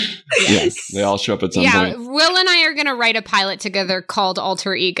 Yes, they all show up at some point. Will and I are going to write a pilot together called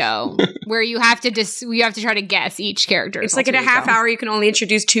Alter Ego, where you have to try to guess each character. It's like in a half hour, you can only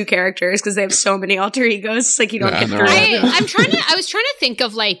introduce 2 characters because they have so many alter egos. It's like you don't get through it. I was trying to think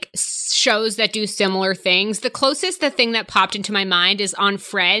of like shows that do similar things. The thing that popped into my mind is on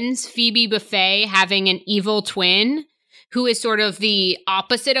Friends, Phoebe Buffay having an evil twin who is sort of the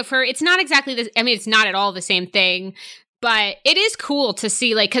opposite of her. It's not exactly this. I mean, it's not at all the same thing. But it is cool to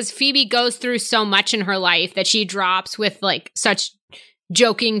see, like, because Phoebe goes through so much in her life that she drops with, like, such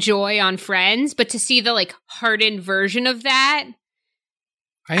joking joy on Friends. But to see the, like, hardened version of that,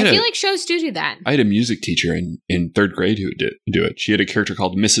 I feel like shows do that. I had a music teacher in 3rd grade who would do it. She had a character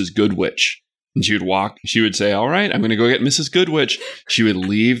called Mrs. Goodwitch. And she would say, all right, I'm going to go get Mrs. Goodwitch. She would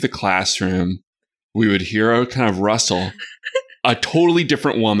leave the classroom. We would hear a kind of rustle. A totally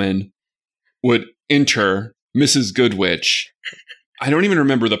different woman would enter Mrs. Goodwitch. I don't even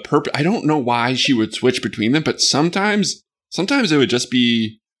remember the purpose. I don't know why she would switch between them, but sometimes it would just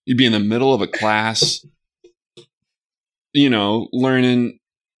be, you'd be in the middle of a class, learning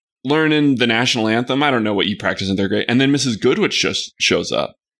the national anthem. I don't know what you practice in 3rd grade. And then Mrs. Goodwitch just shows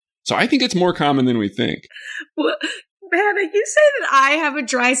up. So I think it's more common than we think. Well, Hannah, you say that I have a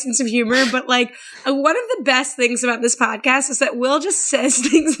dry sense of humor, but like one of the best things about this podcast is that Will just says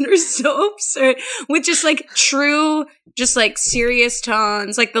things that are so absurd with just like true, just like serious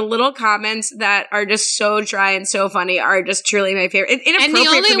tones. Like the little comments that are just so dry and so funny are just truly my favorite. It's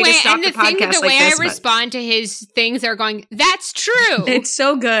inappropriate for me to stop the podcast like this. I respond to his things are going, that's true. It's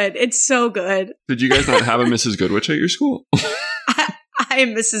so good. It's so good. Did you guys not have a Mrs. Goodwitch at your school? I am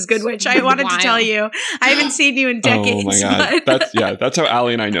Mrs. Goodwitch. I wanted to tell you. I haven't seen you in decades. Oh my God. That's how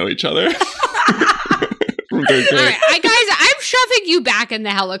Allie and I know each other. All right, guys, I'm shoving you back in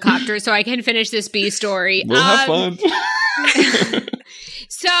the helicopter so I can finish this B story. We'll have fun.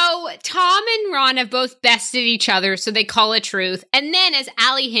 So Tom and Ron have both bested each other, so they call it truth. And then, as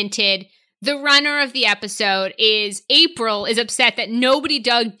Allie hinted, the runner of the episode is April is upset that nobody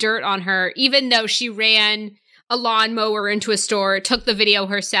dug dirt on her, even though she ran a lawnmower into a store, took the video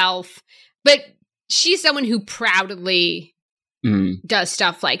herself. But she's someone who proudly does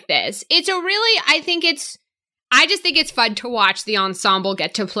stuff like this. I just think it's fun to watch the ensemble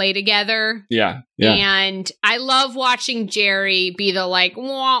get to play together. Yeah. And I love watching Jerry be the like,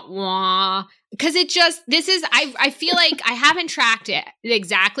 wah, wah. Because I feel like I haven't tracked it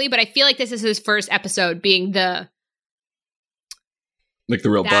exactly, but I feel like this is his first episode being the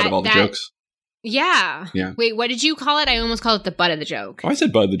real butt of all the jokes. Yeah. Wait, what did you call it? I almost called it the butt of the joke. Oh, I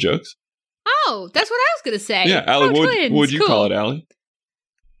said butt of the jokes. Oh, that's what I was going to say. Yeah, Allie, what would you call it, Allie?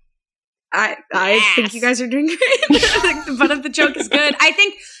 I think you guys are doing great. Like, the butt of the joke is good. I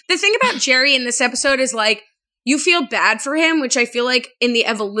think the thing about Jerry in this episode is like, you feel bad for him, which I feel like in the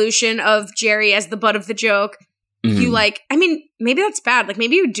evolution of Jerry as the butt of the joke, you like, I mean, maybe that's bad. Like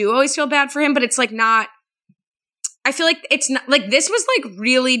maybe you do always feel bad for him, but it's like not, I feel like it's not like this was like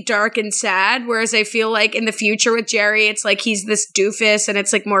really dark and sad. Whereas I feel like in the future with Jerry, it's like he's this doofus and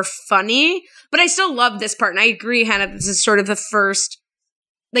it's like more funny, but I still love this part. And I agree, Hannah, this is sort of the first,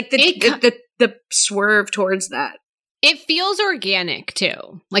 like the swerve towards that. It feels organic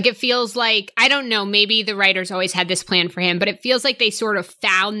too. Like it feels like, I don't know, maybe the writers always had this plan for him, but it feels like they sort of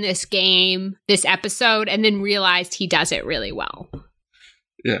found this episode and then realized he does it really well.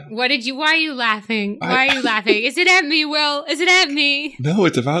 Yeah. Why are you laughing? Why are you laughing? Is it at me, Will? Is it at me? No,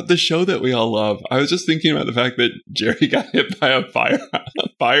 it's about the show that we all love. I was just thinking about the fact that Jerry got hit by a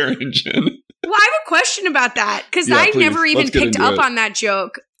fire engine. Well, I have a question about that because I never even picked up on that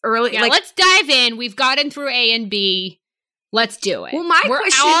joke early. Yeah, let's dive in. We've gotten through A and B. Let's do it. Well, we're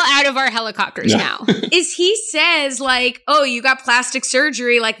question, all out of our helicopters now. Is he says like, oh, you got plastic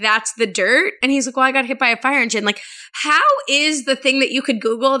surgery, like that's the dirt? And he's like, well, I got hit by a fire engine. Like, how is the thing that you could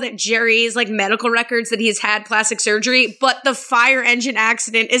Google that Jerry's like medical records that he's had plastic surgery, but the fire engine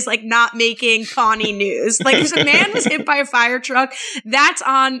accident is like not making Pawnee news? Like if a man was hit by a fire truck, that's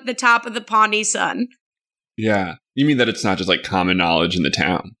on the top of the Pawnee Sun. Yeah. You mean that it's not just like common knowledge in the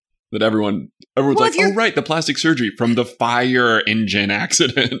town? That everyone's like, oh, right, the plastic surgery from the fire engine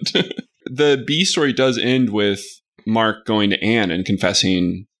accident. The B story does end with Mark going to Anne and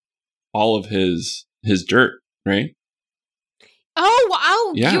confessing all of his dirt, right?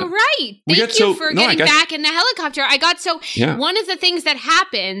 Oh, yeah. You're right. Thank you for getting back in the helicopter. One of the things that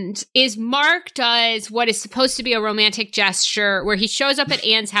happened is Mark does what is supposed to be a romantic gesture where he shows up at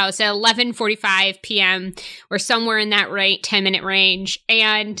Anne's house at 11:45 p.m. or somewhere in that 10-minute range.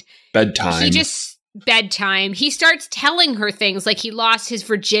 And bedtime. He just bedtime, he starts telling her things like he lost his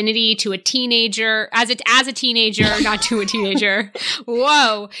virginity to a teenager as a teenager, not to a teenager.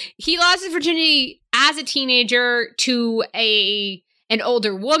 Whoa. He lost his virginity as a teenager to an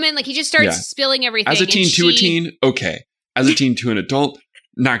older woman. Like he just starts spilling everything. As a teen to a teen, okay. As a teen to an adult,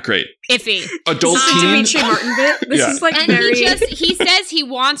 not great. Iffy. Adult this teen. Dimitri Martin bit. This is like and very. He says he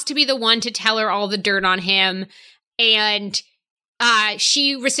wants to be the one to tell her all the dirt on him, and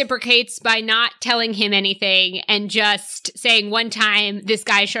she reciprocates by not telling him anything and just saying one time this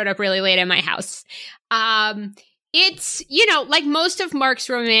guy showed up really late at my house. It's, like most of Mark's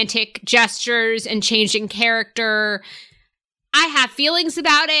romantic gestures and changing character, I have feelings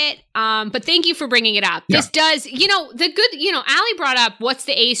about it, but thank you for bringing it up. This does, Allie brought up what's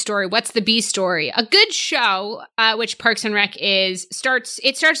the A story, what's the B story. A good show, which Parks and Rec is,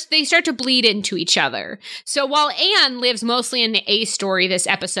 they start to bleed into each other. So while Anne lives mostly in the A story this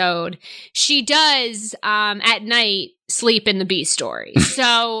episode, she does, at night, sleep in the B story.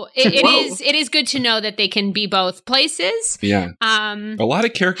 So it is good to know that they can be both places. Yeah. A lot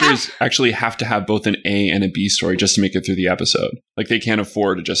of characters actually have to have both an A and a B story just to make it through the episode. Like they can't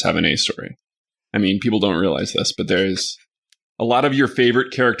afford to just have an A story. I mean, people don't realize this, but there's a lot of your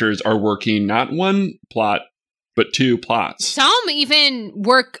favorite characters are working not one plot, but two plots. Some even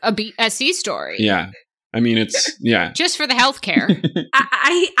work a C story. Yeah. I mean, it's, just for the healthcare.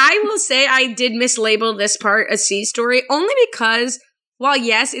 I will say I did mislabel this part a C story only because, while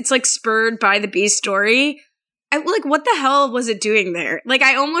yes, it's like spurred by the B story, what the hell was it doing there? Like,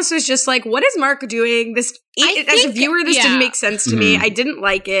 I almost was just like, what is Mark doing? As a viewer, this didn't make sense to me. I didn't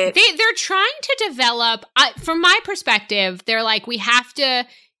like it. They're trying to develop, from my perspective, they're like, we have to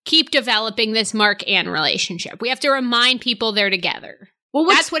keep developing this Mark-Anne relationship. We have to remind people they're together. Well,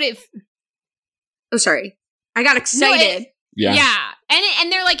 that's what it... Oh, sorry. I got excited. Yeah.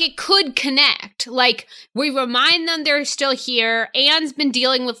 And they're like, it could connect. Like, we remind them they're still here. Anne's been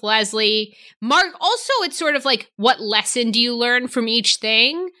dealing with Leslie. Mark, also, it's sort of like, what lesson do you learn from each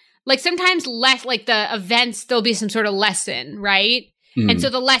thing? Like, sometimes like the events, there'll be some sort of lesson, right? And so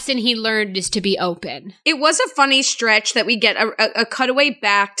the lesson he learned is to be open. It was a funny stretch that we get a cutaway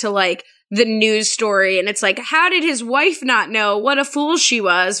back to, like, the news story, and it's like, how did his wife not know? What a fool she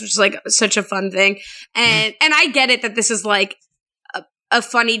was, which is like such a fun thing. And I get it that this is like a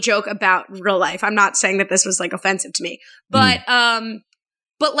funny joke about real life. I'm not saying that this was like offensive to me, but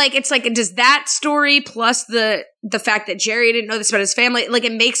like, it's like, does that story plus the fact that Jerry didn't know this about his family, like,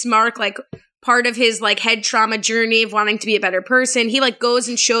 it makes Mark like part of his like head trauma journey of wanting to be a better person. He like goes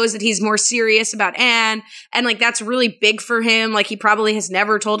and shows that he's more serious about Anne, and like that's really big for him. Like he probably has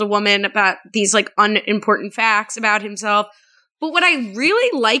never told a woman about these like unimportant facts about himself. But what I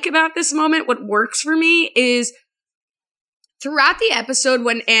really like about this moment, what works for me, is throughout the episode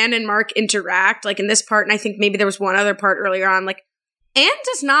when Anne and Mark interact, like in this part, and I think maybe there was one other part earlier on, like Anne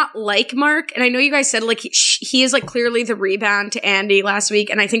does not like Mark. And I know you guys said like he is like clearly the rebound to Andy last week.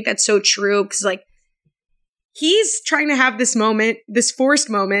 And I think that's so true because like he's trying to have this moment, this forced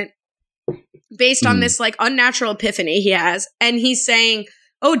moment based on this like unnatural epiphany he has. And he's saying,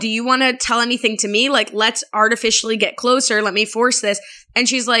 oh, do you want to tell anything to me? Like, let's artificially get closer. Let me force this. And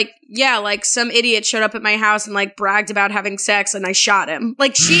she's like, yeah, like some idiot showed up at my house and like bragged about having sex and I shot him.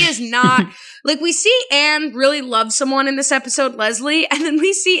 Like she is not, like we see Anne really love someone in this episode, Leslie. And then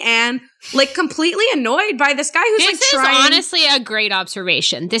we see Anne like completely annoyed by this guy who's this like trying. This is honestly a great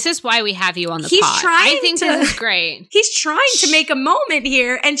observation. This is why we have you on the pod. I think this is great. He's trying to make a moment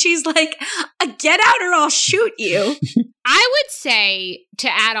here. And she's like, get out or I'll shoot you. I would say, to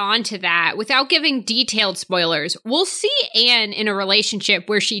add on to that, without giving detailed spoilers, we'll see Anne in a relationship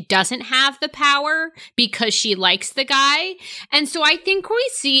where she doesn't have the power because she likes the guy. And so I think we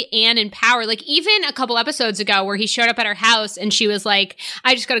see Anne in power. Like, even a couple episodes ago where he showed up at her house and she was like,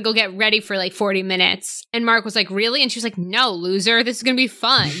 I just got to go get ready for like 40 minutes. And Mark was like, really? And she was like, no, loser, this is going to be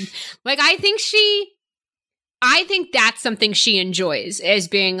fun. Like, I think that's something she enjoys, is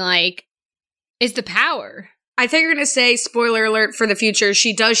being like, is the power. I think you're going to say, spoiler alert for the future,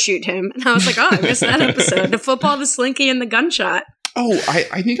 she does shoot him. And I was like, oh, I missed that episode. The football, the slinky, and the gunshot. Oh,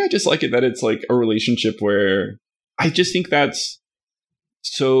 I think I just like it that it's like a relationship where I just think that's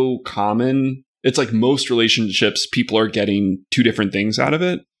so common. It's like most relationships, people are getting two different things out of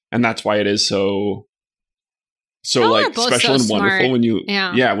it. And that's why it is so like special and wonderful when you,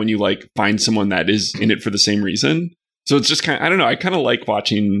 when you like find someone that is in it for the same reason. So it's just kind of, I don't know, I kind of like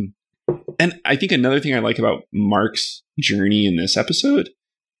watching. And I think another thing I like about Mark's journey in this episode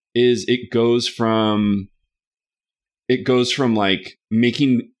is it goes from like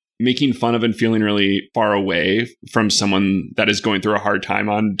making making fun of and feeling really far away from someone that is going through a hard time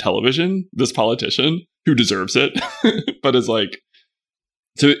on television, this politician who deserves it, but is like,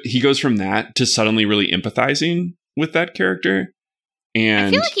 so he goes from that to suddenly really empathizing with that character. And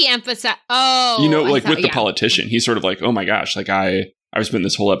I feel like he emphasized, with the politician, he's sort of like, oh my gosh, like I spent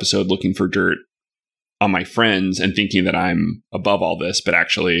this whole episode looking for dirt on my friends and thinking that I'm above all this, but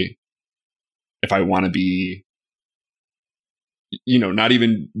actually, if I want to be, not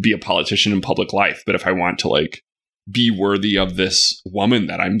even be a politician in public life, but if I want to like be worthy of this woman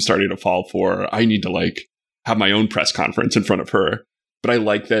that I'm starting to fall for, I need to like have my own press conference in front of her. But I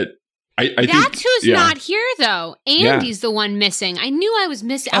like that. I That's think, who's not here though. Andy's the one missing. I knew I was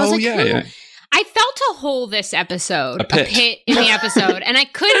missing. I was I felt a hole this episode, a pit in the episode, and I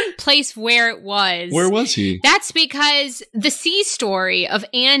couldn't place where it was. Where was he? That's because the C story of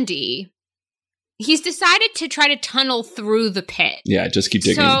Andy, he's decided to try to tunnel through the pit. Yeah, just keep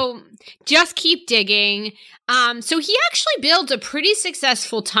digging. So just keep digging. So he actually builds a pretty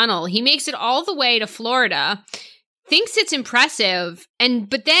successful tunnel. He makes it all the way to Florida, thinks it's impressive,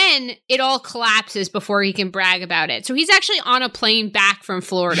 but then it all collapses before he can brag about it. So he's actually on a plane back from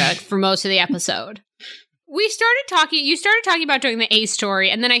Florida for most of the episode. You started talking about doing the A story,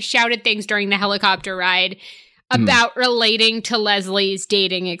 and then I shouted things during the helicopter ride about relating to Leslie's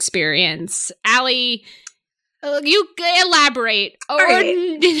dating experience. Allie, you elaborate.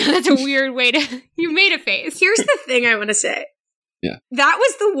 Right. That's a weird way to... You made a face. Here's the thing I want to say. Yeah. That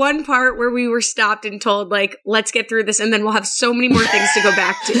was the one part where we were stopped and told, like, let's get through this and then we'll have so many more things to go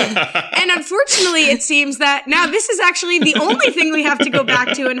back to. And unfortunately, it seems that now this is actually the only thing we have to go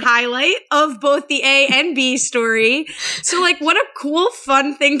back to and highlight of both the A and B story. So, like, what a cool,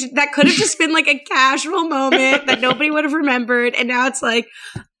 fun thing that could have just been, like, a casual moment that nobody would have remembered. And now it's like,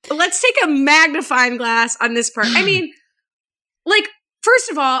 let's take a magnifying glass on this part. I mean, like,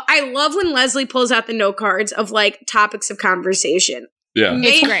 first of all, I love when Leslie pulls out the note cards of, like, topics of conversation. Yeah.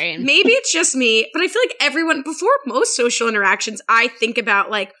 It's great. Maybe it's just me, but I feel like everyone, before most social interactions, I think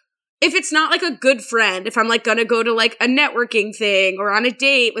about, like, if it's not, like, a good friend, if I'm, like, gonna go to, like, a networking thing or on a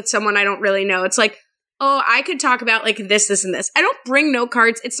date with someone I don't really know, it's like, oh, I could talk about, like, this, and this. I don't bring note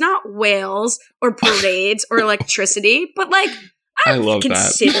cards. It's not whales or parades or electricity, but, like, I love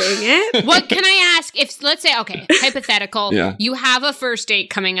considering it. What can I ask? If let's say, okay, hypothetical, you have a first date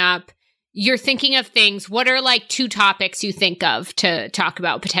coming up, you're thinking of things. What are like 2 topics you think of to talk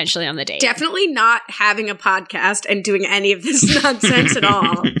about potentially on the date? Definitely not having a podcast and doing any of this nonsense at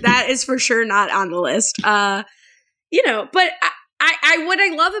all. That is for sure not on the list. But I what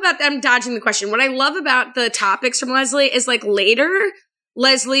I love about them dodging the question, what I love about the topics from Leslie is like later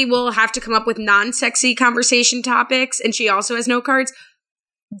Leslie will have to come up with non-sexy conversation topics, and she also has note cards.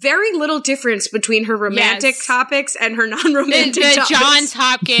 Very little difference between her romantic topics and her non-romantic topics. The Johns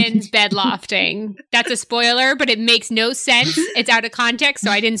Hopkins bed lofting. That's a spoiler, but it makes no sense. It's out of context,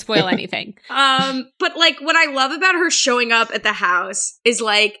 so I didn't spoil anything. But like what I love about her showing up at the house is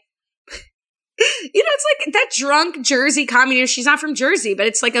like, it's like that drunk Jersey communist. She's not from Jersey, but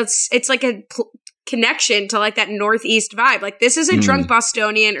it's like a connection to like that Northeast vibe. Like this is a drunk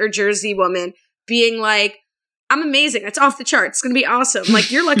Bostonian or Jersey woman being like, I'm amazing. It's off the charts. It's going to be awesome.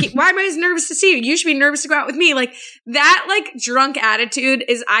 Like, you're lucky. Why am I as nervous to see you? You should be nervous to go out with me. Like, that, like, drunk attitude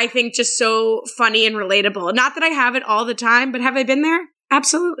is, I think, just so funny and relatable. Not that I have it all the time, but have I been there?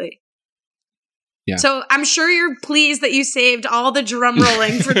 Absolutely. Yeah. So I'm sure you're pleased that you saved all the drum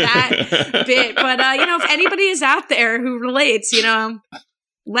rolling for that bit. But, if anybody is out there who relates,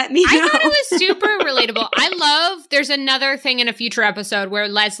 let me know. I thought it was super relatable. There's another thing in a future episode where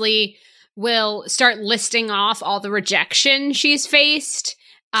Leslie will start listing off all the rejection she's faced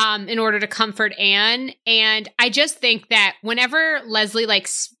in order to comfort Anne. And I just think that whenever Leslie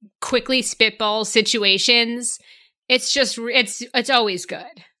quickly spitballs situations, it's always good.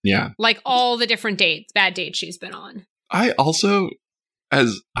 Yeah. Like all the different bad dates she's been on. I also, I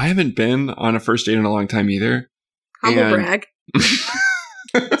haven't been on a first date in a long time either. Humble brag.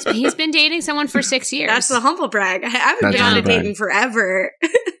 He's been dating someone for 6 years. That's the humble brag. I haven't been on a date in forever.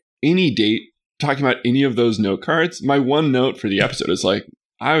 Any date, talking about any of those note cards, my one note for the episode is like,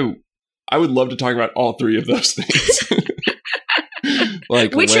 I would love to talk about all 3 of those things.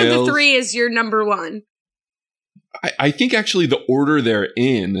 Like which whales. of the 3 is your number one? I think actually the order they're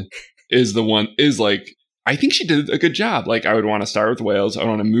in is like, I think she did a good job. Like I would want to start with whales. I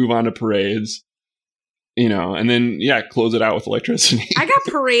want to move on to parades. And then, close it out with electricity. I got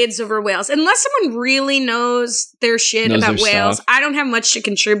parades over whales. Unless someone really knows their shit about whales, I don't have much to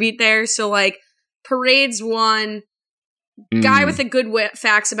contribute there. So, like, parades 1, guy with the good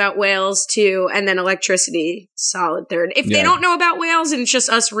facts about whales, 2, and then electricity, solid 3rd. If they don't know about whales and it's just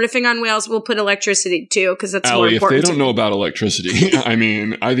us riffing on whales, we'll put electricity 2 because that's more important. If they don't know about electricity, I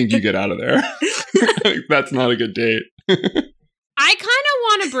mean, I think you get out of there. That's not a good date. I kind of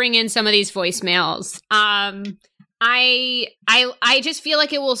want to bring in some of these voicemails. I just feel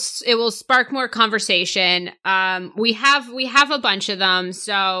like it will spark more conversation. We have a bunch of them,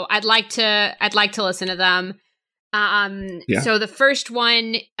 so I'd like to listen to them. So the first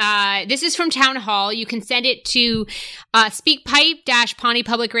one, this is from Town Hall. You can send it to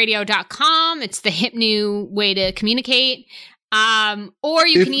speakpipe-pawneepublicradio.com. It's the hip new way to communicate. Or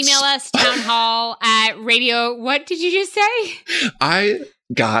you can email us townhall@radio. What did you just say? I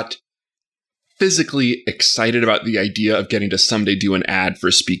got physically excited about the idea of getting to someday do an ad for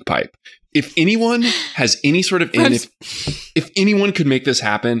SpeakPipe. If anyone has any sort of if anyone could make this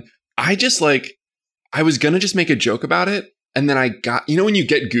happen, I was going to just make a joke about it. And then I got, when you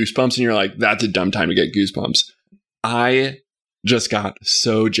get goosebumps and you're like, that's a dumb time to get goosebumps. I just got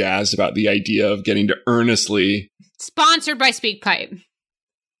so jazzed about the idea of getting to earnestly. Sponsored by SpeakPipe.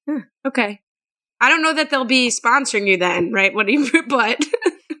 Okay. I don't know that they'll be sponsoring you then, right? But.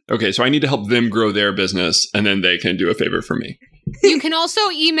 Okay, so I need to help them grow their business and then they can do a favor for me. You can also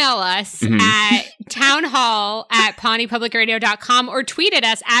email us at townhall@pawneepublicradio.com or tweet at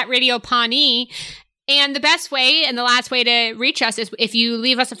us @Radio Pawnee. And the best way and the last way to reach us is if you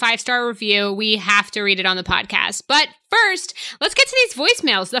leave us a 5-star review. We have to read it on the podcast. But first, let's get to these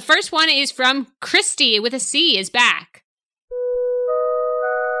voicemails. The first one is from Christy with a C is back.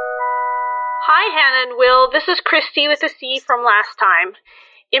 Hi, Hannah and Will. This is Christy with a C from last time.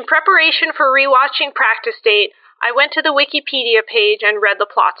 In preparation for rewatching Practice Date, I went to the Wikipedia page and read the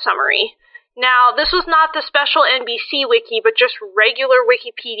plot summary. Now, this was not the special NBC wiki, but just regular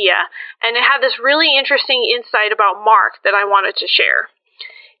Wikipedia, and it had this really interesting insight about Mark that I wanted to share.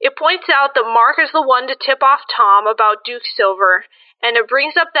 It points out that Mark is the one to tip off Tom about Duke Silver, and it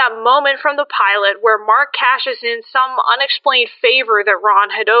brings up that moment from the pilot where Mark cashes in some unexplained favor that Ron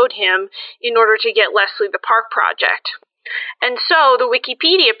had owed him in order to get Leslie the Park Project. And so the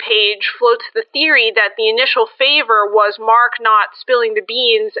Wikipedia page floats the theory that the initial favor was Mark not spilling the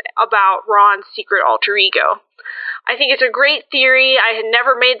beans about Ron's secret alter ego. I think it's a great theory. I had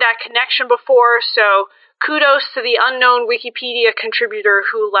never made that connection before, so kudos to the unknown Wikipedia contributor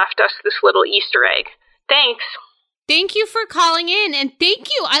who left us this little Easter egg. Thanks. Thank you for calling in, and thank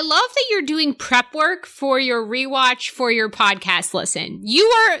you. I love that you're doing prep work for your rewatch for your podcast listen. You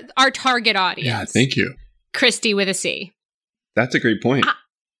are our target audience. Yeah, thank you. Christy with a C. That's a great point.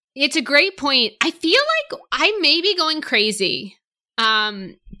 It's a great point. I feel like I may be going crazy,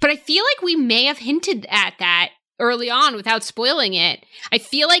 but I feel like we may have hinted at that early on without spoiling it. I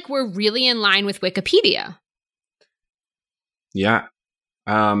feel like we're really in line with Wikipedia. Yeah.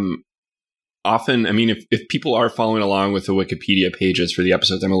 Often, I mean, if people are following along with the Wikipedia pages for the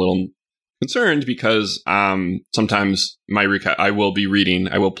episodes, I'm a little concerned because sometimes I will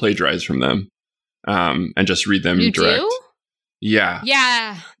plagiarize from them and just read them direct. Do? Yeah.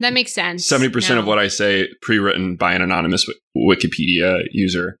 Yeah, that makes sense. 70% of what I say pre-written by an anonymous Wikipedia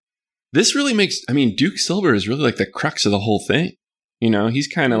user. This really makes, Duke Silver is really like the crux of the whole thing. He's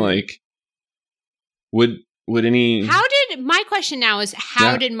kind of like, would any... My question now is,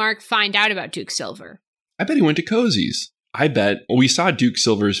 how did Mark find out about Duke Silver? I bet he went to Cozy's. I bet we saw Duke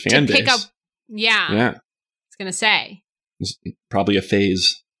Silver's fan base. Yeah. I was going to say. It's probably a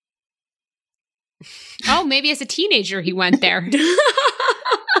phase. Oh, maybe as a teenager he went there.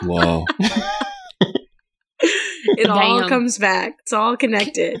 Whoa. It all comes back. It's all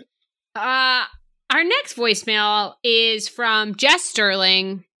connected. Our next voicemail is from Jess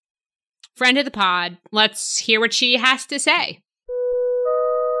Sterling, friend of the pod. Let's hear what she has to say.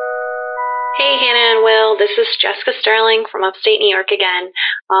 Hey, Hannah and Will. This is Jessica Sterling from upstate New York again.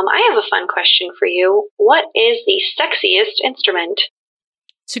 I have a fun question for you. What is the sexiest instrument?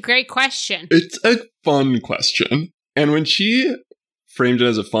 It's a great question. It's a fun question. And when she framed it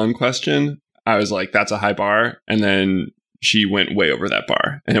as a fun question, I was like, that's a high bar. And then she went way over that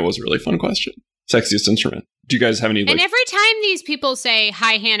bar. And it was a really fun question. Sexiest instrument. Do you guys have any? And every time these people say,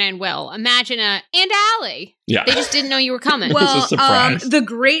 hi, Hannah and Will, imagine and Allie. Yeah. They just didn't know you were coming. Well, the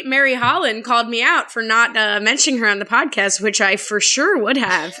great Mary Holland called me out for not mentioning her on the podcast, which I for sure would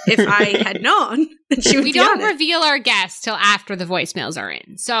have if I had known that she would We don't reveal our guests till after the voicemails are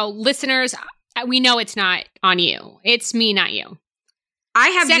in. So listeners, we know it's not on you. It's me, not you. I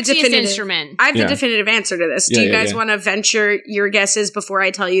have Sexiest the definitive instrument. I have the definitive answer to this. Do you guys want to venture your guesses before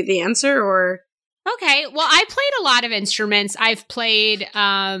I tell you the answer, or? Okay. Well, I played a lot of instruments. I've played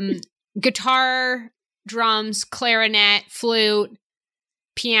guitar, drums, clarinet, flute,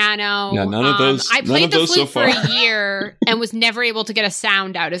 piano. Yeah, none of those. I played the flute so for far. a year and was never able to get a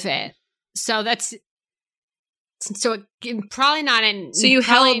sound out of it. So that's probably not an. So you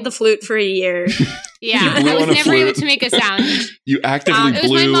held the flute for a year. Yeah, You blew I was on a never able flute. to make a sound. You actively It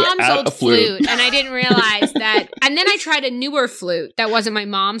was blew my mom's at old a flute. and I didn't realize that. And then I tried a newer flute that wasn't my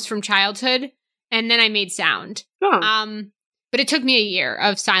mom's from childhood, and then I made sound. Oh, But it took me a year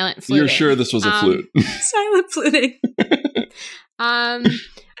of silent fluting. You're sure this was a flute? silent fluting. I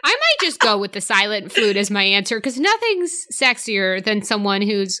might just go with the silent flute as my answer because nothing's sexier than someone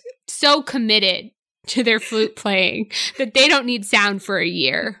who's so committed to their flute playing that they don't need sound for a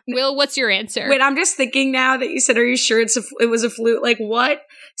year. Will, what's your answer? Wait, I'm just thinking now that you said, "Are you sure it was a flute?" Like, what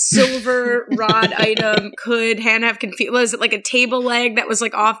silver rod item could Hannah have confused? Was it like a table leg that was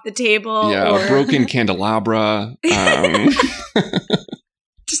like off the table? Yeah, or a broken candelabra.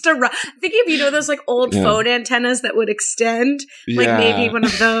 just a thinking of those like old Yeah. phone antennas that would extend, like Yeah. maybe one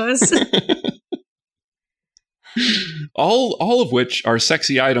of those. all of which are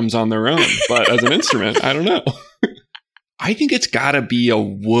sexy items on their own, but as an instrument, I don't know. I think it's got to be a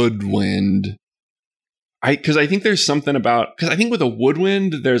woodwind. Because I think there's something about, because I think with a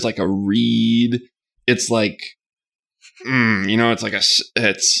woodwind, there's like a reed. It's like, it's like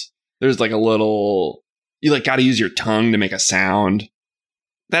there's like a little, you like got to use your tongue to make a sound.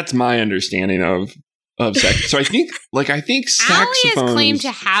 That's my understanding of sex. So I think Allie saxophones. has claimed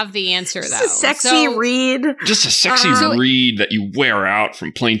to have the answer, though. Just a sexy reed. Just a sexy reed that you wear out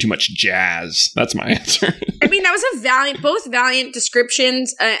from playing too much jazz. That's my answer. I mean, that was both valiant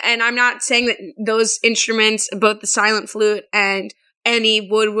descriptions, and I'm not saying that those instruments, both the silent flute and any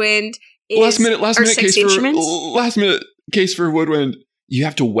woodwind, last minute case for woodwind. You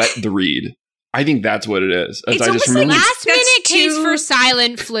have to wet the reed. I think that's what it is. It's I just almost like remember. Last minute That's case too- for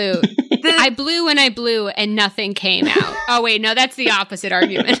silent flute. I blew and I blew and nothing came out. Oh, wait, no, that's the opposite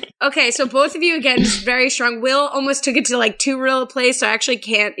argument. Okay, so both of you, again, just very strong. Will almost took it to like too real a place, so I actually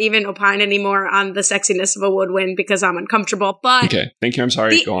can't even opine anymore on the sexiness of a woodwind because I'm uncomfortable. But Okay, thank you. I'm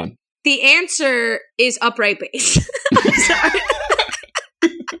sorry. Go on. the answer is upright bass.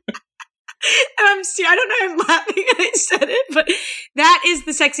 I'm sorry. I don't know if I'm laughing when I said it, but that is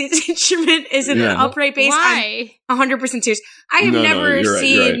the sexiest instrument, is an Yeah. upright bass. Why? I'm 100% serious. I have No, never you're right,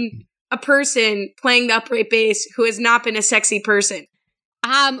 seen a person playing the upright bass who has not been a sexy person.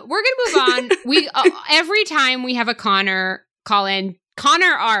 We're gonna move on. We every time we have a Connor call in,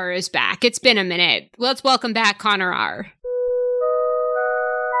 Connor R is back. It's been a minute. Let's welcome back Connor R.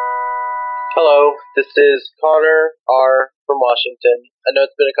 Hello, this is Connor R. from Washington. I know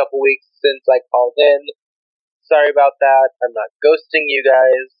it's been a couple weeks since I called in. Sorry about that. I'm not ghosting you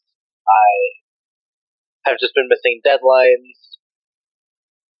guys. I have just been missing deadlines.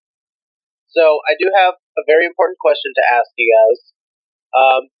 So I do have a very important question to ask you guys.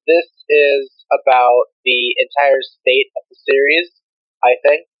 This is about the entire state of the series, I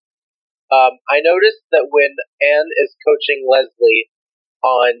think. I noticed that when Anne is coaching Leslie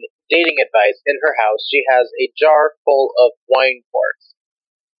on dating advice in her house, she has a jar full of wine corks.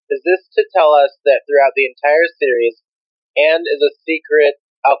 Is this to tell us that throughout the entire series, Anne is a secret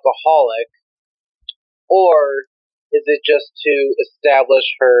alcoholic, or is it just to establish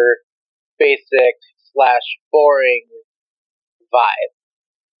her basic/boring vibe?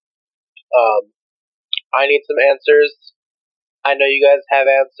 I need some answers. I know you guys have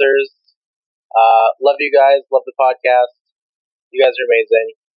answers. Love you guys. Love the podcast. You guys are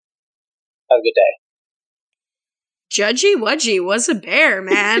amazing. Have a good day. Judgy Wudgy was a bear,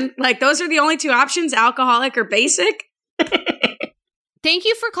 man. Like, those are the only two options, alcoholic or basic. Thank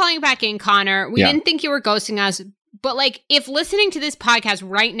you for calling back in, Connor. We Yeah. didn't think you were ghosting us, but like, if listening to this podcast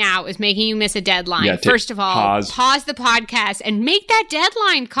right now is making you miss a dedeadline, Yeah, first of all, pause the podcast and make that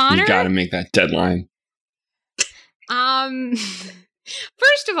deadline, Connor. You got to make that deadline.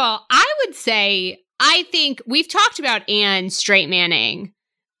 First of all, I would say I think we've talked about Anne straight manning,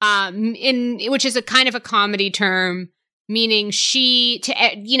 which is a kind of a comedy term, meaning she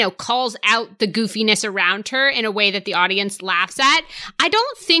calls out the goofiness around her in a way that the audience laughs at. I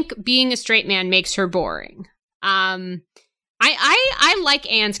don't think being a straight man makes her boring. I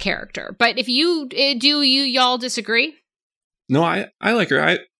like Anne's character, but if you do, y'all disagree? No, I like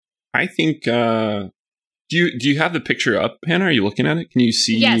her. I think. Do you have the picture up, Hannah? Are you looking at it? Can you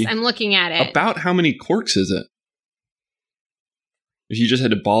see? Yes, I'm looking at it. About how many corks is it? If you just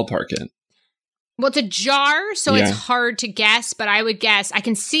had to ballpark it. Well, it's a jar, so Yeah. it's hard to guess, but I would guess, I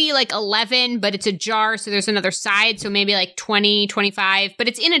can see like 11, but it's a jar, so there's another side, so maybe like 20, 25, but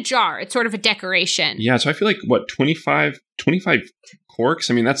it's in a jar. It's sort of a decoration. Yeah, so I feel like, 25 corks?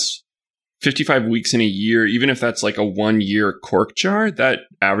 I mean, that's 55 weeks in a year, even if that's like a 1 year cork jar, that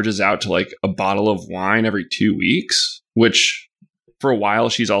averages out to like a bottle of wine every 2 weeks, which for a while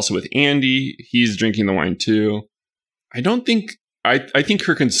she's also with Andy. He's drinking the wine too. I think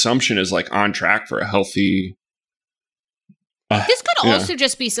her consumption is like on track for a healthy. This could also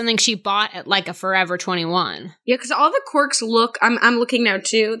just be something she bought at like a Forever 21. Yeah, because all the corks look, I'm looking now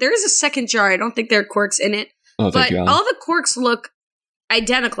too. There is a second jar. I don't think there are corks in it. Oh, but thank you, Alan. all the corks look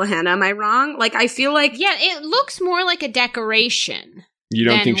identical, Hannah. Am I wrong? Like, I feel like... Yeah, it looks more like a decoration. You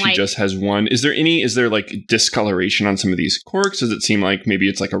don't think she like, just has one? Is there like discoloration on some of these corks? Does it seem like maybe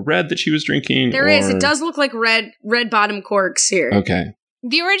it's like a red that she was drinking? There is. It does look like red bottom corks here. Okay.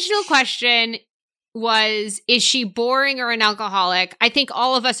 The original question was, is she boring or an alcoholic? I think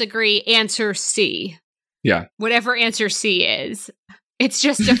all of us agree answer C. Yeah. Whatever answer C is. It's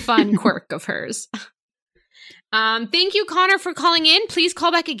just a fun quirk of hers. Thank you, Connor, for calling in. Please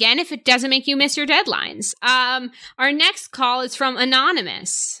call back again if it doesn't make you miss your deadlines. Our next call is from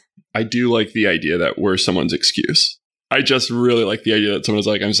Anonymous. I do like the idea that we're someone's excuse. I just really like the idea that someone's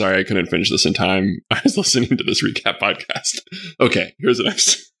like, I'm sorry, I couldn't finish this in time. I was listening to this recap podcast. Okay, here's the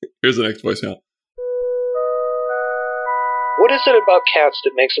next voicemail. What is it about cats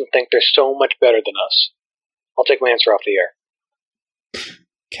that makes them think they're so much better than us? I'll take my answer off the air.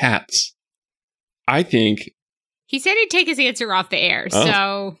 Cats. I think... He said he'd take his answer off the air,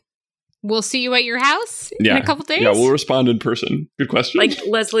 so we'll see you at your house in a couple days? Yeah, we'll respond in person. Good question. Like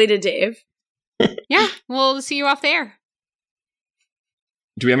Leslie to Dave. Yeah, we'll see you off the air.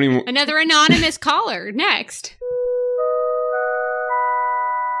 Do we have any more? Another anonymous caller next.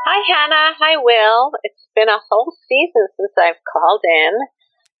 Hi, Hannah. Hi, Will. It's been a whole season since I've called in.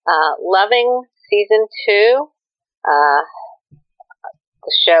 Loving season 2,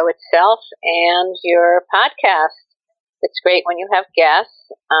 the show itself, and your podcast. It's great when you have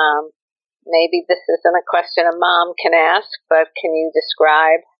guests. Maybe this isn't a question a mom can ask, but can you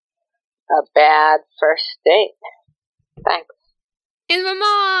describe a bad first date? Thanks. And my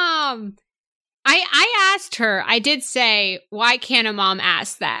mom. I asked her, I did say, why can't a mom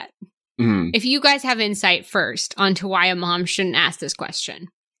ask that? If you guys have insight first onto why a mom shouldn't ask this question.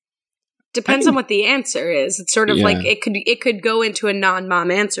 Depends on what the answer is. It's sort of like it could go into a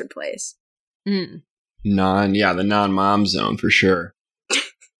non-mom answer place. The non-mom zone for sure.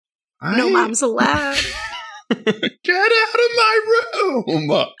 No moms allowed. Get out of my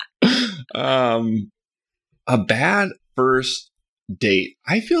room. A bad first date.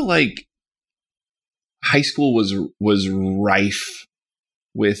 I feel like high school was rife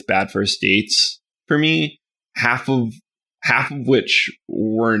with bad first dates for me. Half of which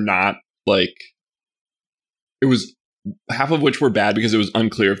were not like, it was half of which were bad because it was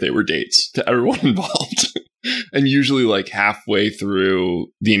unclear if they were dates to everyone involved. And usually like halfway through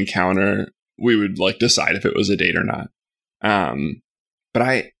the encounter, we would like decide if it was a date or not.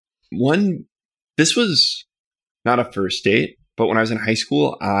 But this was not a first date, but when I was in high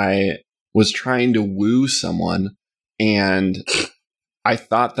school, I was trying to woo someone, and I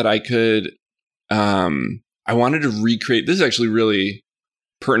thought that I could, I wanted to recreate, this is actually really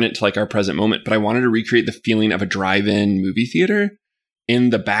pertinent to like our present moment, but I wanted to recreate the feeling of a drive-in movie theater in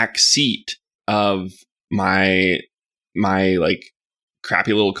the back seat of my like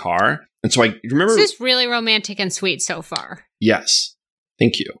crappy little car. And so I remember, this is really romantic and sweet so far. Yes.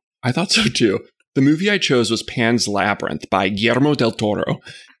 Thank you. I thought so too. The movie I chose was Pan's Labyrinth by Guillermo del Toro.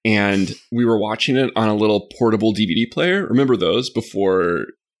 And we were watching it on a little portable DVD player. Remember those before?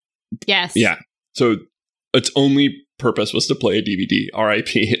 Yes. Yeah. So its only purpose was to play a DVD.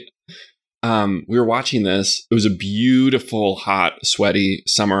 R.I.P. We were watching this. It was a beautiful, hot, sweaty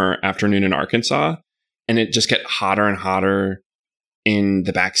summer afternoon in Arkansas. And it just got hotter and hotter in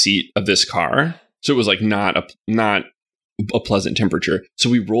the back seat of this car. So it was like not a pleasant temperature. So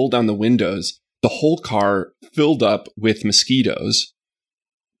we rolled down the windows. The whole car filled up with mosquitoes.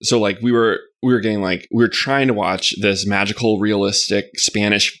 So like we were getting like, we were trying to watch this magical, realistic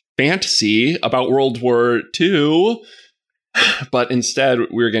Spanish fantasy about World War II. But instead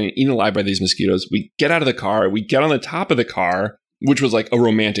we were getting eaten alive by these mosquitoes. We get out of the car, we get on the top of the car, which was like a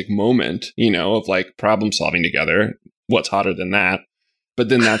romantic moment, of like problem solving together. What's hotter than that? But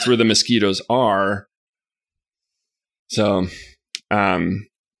then that's where the mosquitoes are. So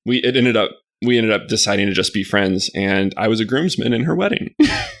we ended up deciding to just be friends, and I was a groomsman in her wedding.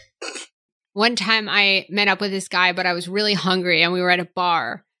 One time I met up with this guy, but I was really hungry and we were at a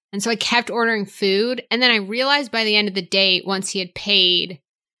bar. And so I kept ordering food. And then I realized by the end of the date, once he had paid,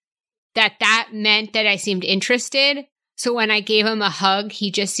 that meant that I seemed interested. So when I gave him a hug,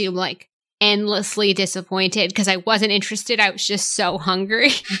 he just seemed like endlessly disappointed because I wasn't interested. I was just so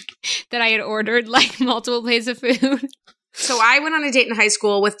hungry that I had ordered like multiple plates of food. So I went on a date in high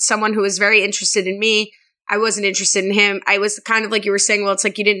school with someone who was very interested in me. I wasn't interested in him. I was kind of like you were saying, well, it's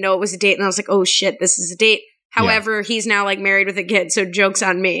like you didn't know it was a date. And I was like, oh shit, this is a date. However, he's now like married with a kid. So joke's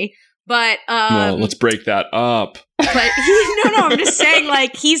on me. But no, let's break that up. But no, I'm just saying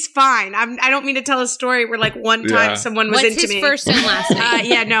like he's fine. I don't mean to tell a story where like one time someone was into me. What's his first and last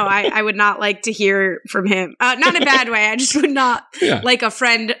name? Yeah, no, I would not like to hear from him. Not in a bad way. I just would not like a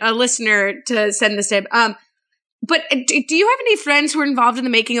friend, a listener to send this to him. But do you have any friends who are involved in the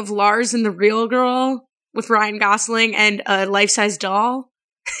making of Lars and the Real Girl with Ryan Gosling and a life-size doll?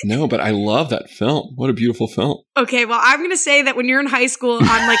 No, but I love that film. What a beautiful film. Okay, well, I'm going to say that when you're in high school on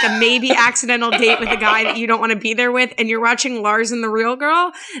like a maybe accidental date with a guy that you don't want to be there with and you're watching Lars and the Real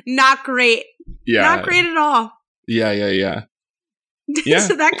Girl, not great. Yeah. Not great at all. Yeah.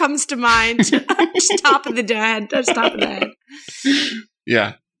 So that comes to mind. Just top of the head.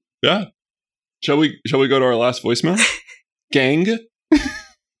 Yeah. Shall we go to our last voicemail? Gang?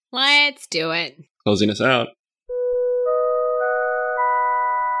 Let's do it. Closing us out.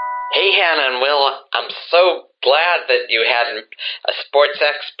 Hey, Hannah and Will, I'm so glad that you had a sports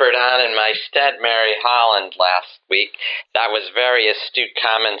expert on in my stead, Mary Holland, last week. That was very astute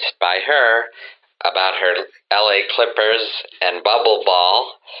comments by her about her LA Clippers and Bubble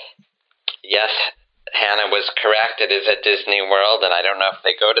Ball. Yes, Hannah was correct. It is at Disney World, and I don't know if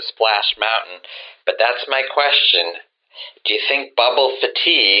they go to Splash Mountain, but that's my question. Do you think bubble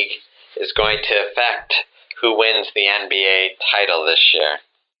fatigue is going to affect who wins the NBA title this year?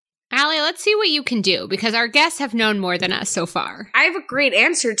 Allie, let's see what you can do, because our guests have known more than us so far. I have a great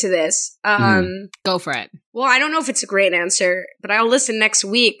answer to this. Go for it. Well, I don't know if it's a great answer, but I'll listen next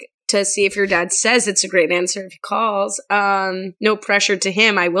week to see if your dad says it's a great answer if he calls. No pressure to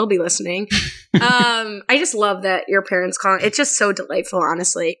him. I will be listening. I just love that your parents call. It's just so delightful,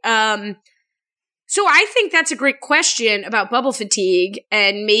 honestly. So I think that's a great question about bubble fatigue,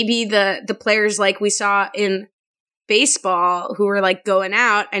 and maybe the players like we saw in baseball who were like going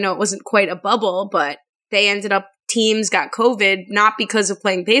out. I know it wasn't quite a bubble, but they ended up, teams got COVID, not because of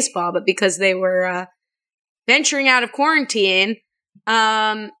playing baseball, but because they were venturing out of quarantine.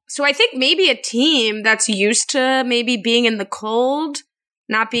 So I think maybe a team that's used to maybe being in the cold,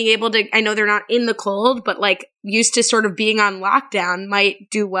 not being able to, I know they're not in the cold, but like used to sort of being on lockdown might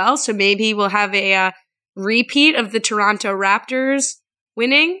do well. So maybe we'll have a repeat of the Toronto Raptors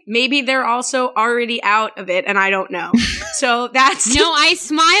winning. Maybe they're also already out of it and I don't know. So that's... No, I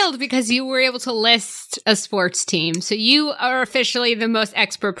smiled because you were able to list a sports team. So you are officially the most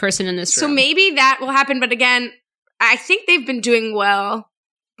expert person in this room. So maybe that will happen. But again, I think they've been doing well,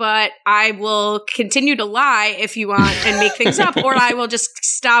 but I will continue to lie if you want and make things up, or I will just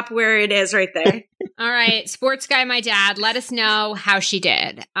stop where it is right there. All right. Sports guy, my dad, let us know how she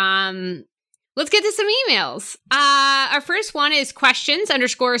did. Let's get to some emails. Our first one is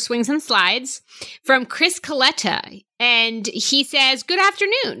questions_swings and slides from Chris Coletta. And he says, good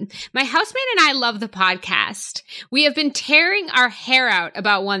afternoon. My housemate and I love the podcast. We have been tearing our hair out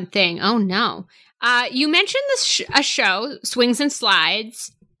about one thing. Oh, no. You mentioned a show, Swings and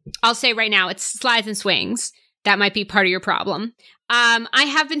Slides. I'll say right now, it's Slides and Swings. That might be part of your problem. I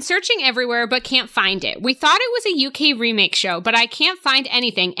have been searching everywhere, but can't find it. We thought it was a UK remake show, but I can't find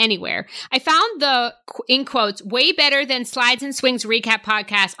anything anywhere. I found the, in quotes, way better than Slides and Swings recap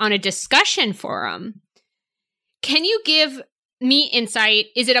podcast on a discussion forum. Can you give me insight?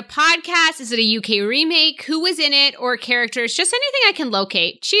 Is it a podcast? Is it a UK remake? Who was in it or characters? Just anything I can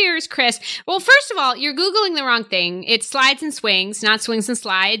locate. Cheers, Chris. Well, first of all, you're Googling the wrong thing. It's Slides and Swings, not Swings and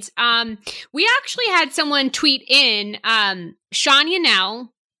Slides. We actually had someone tweet in, Sean Yannell,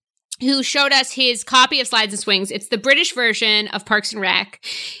 who showed us his copy of Slides and Swings. It's the British version of Parks and Rec.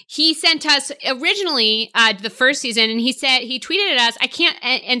 He sent us originally the first season, and he tweeted at us,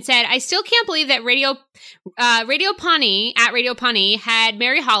 and said, I still can't believe that Radio Pawnee had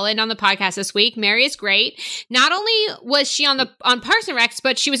Mary Holland on the podcast this week. Mary is great. Not only was she on Parks and Rec,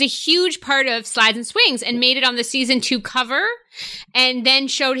 but she was a huge part of Slides and Swings and made it on the season 2 cover, and then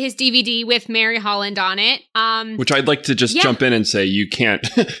showed his DVD with Mary Holland on it. Which I'd like to just jump in and say you can't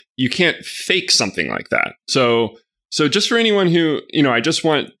fake something like that. So just for anyone who, I just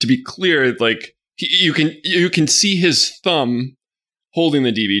want to be clear, like you can see his thumb holding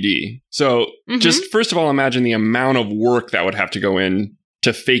the DVD. So just first of all, imagine the amount of work that would have to go in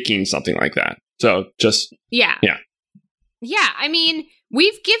to faking something like that. So just yeah. I mean,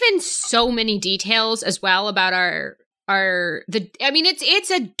 we've given so many details as well about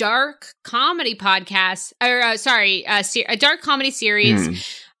it's a dark comedy podcast, or a dark comedy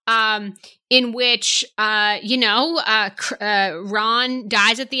series. in which, Ron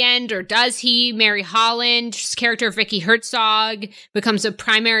dies at the end, or does he? Mary Holland's character, Vicky Herzog, becomes a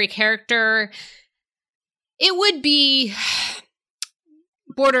primary character. It would be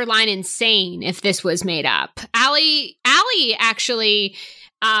borderline insane if this was made up. Allie actually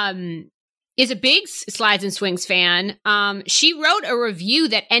is a big Slides and Swings fan. She wrote a review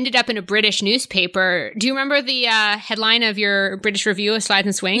that ended up in a British newspaper. Do you remember the headline of your British review of Slides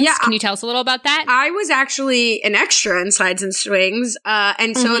and Swings? Yeah. Can you tell us a little about that? I was actually an extra in Slides and Swings.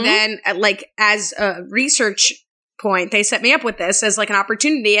 And so then, as a research point, they set me up with this as like an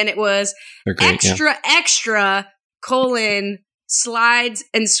opportunity. And it was extra, Slides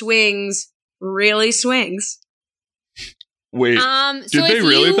and Swings really swings. Wait, did they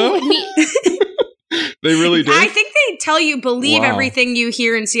really though? They really did? I think they tell you believe everything you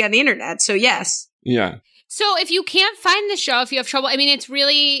hear and see on the internet. So yes. Yeah. So if you can't find the show, if you have trouble, I mean,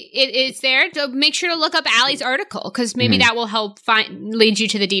 it's there. So make sure to look up Allie's article, because maybe that will help lead you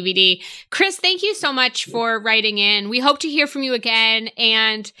to the DVD. Chris, thank you so much for writing in. We hope to hear from you again.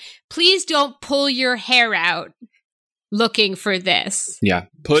 And please don't pull your hair out looking for this. Yeah.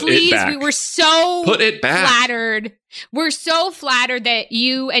 Put it back. We were so Put it back. flattered. We're so flattered that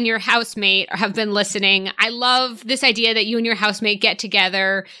you and your housemate have been listening. I love this idea that you and your housemate get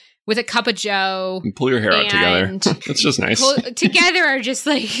together with a cup of joe. And pull your hair out together. That's just nice. Together are just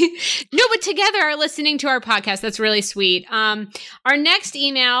like, no, but together are listening to our podcast. That's really sweet. Our next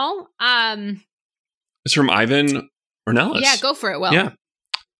email. It's from Ivan Ornelas. Yeah, go for it, Will. Yeah.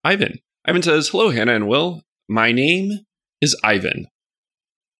 Ivan says, "Hello, Hannah and Will. My name is Ivan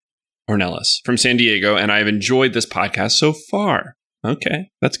Ornelas from San Diego, and I've enjoyed this podcast so far." Okay,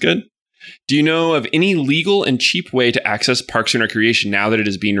 that's good. "Do you know of any legal and cheap way to access Parks and Recreation now that it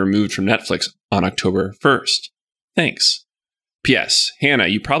is being removed from Netflix on October 1st? Thanks. P.S. Hannah,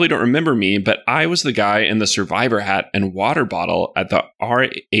 you probably don't remember me, but I was the guy in the Survivor hat and water bottle at the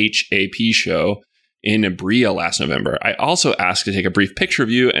RHAP show in Bria last November. I also asked to take a brief picture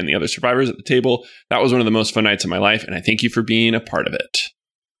of you and the other survivors at the table. That was one of the most fun nights of my life, and I thank you for being a part of it."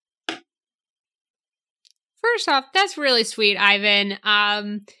 First off, that's really sweet, Ivan.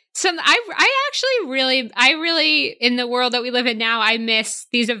 I really, in the world that we live in now, I miss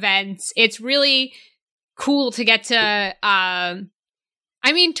these events. It's really cool to get to,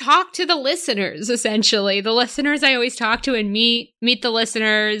 talk to the listeners, essentially. The listeners I always talk to and meet the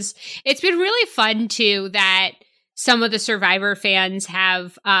listeners. It's been really fun, too, that some of the Survivor fans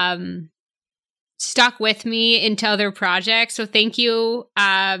have stuck with me into other projects. So thank you.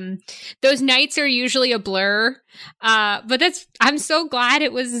 Those nights are usually a blur. But I'm so glad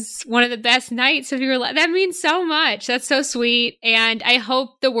it was one of the best nights of your life. That means so much. That's so sweet. And I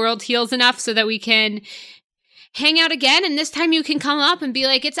hope the world heals enough so that we can hang out again. And this time you can come up and be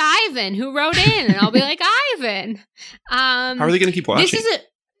like, "It's Ivan who wrote in." And I'll be like, "Ivan." How are they going to keep watching?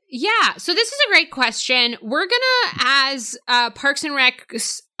 So this is a great question. We're going to, as Parks and Rec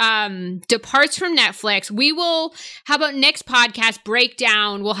departs from Netflix, we will, how about next podcast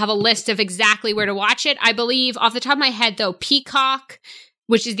breakdown, we'll have a list of exactly where to watch it. I believe, off the top of my head, though, Peacock,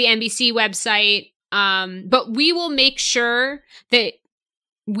 which is the NBC website. But we will make sure that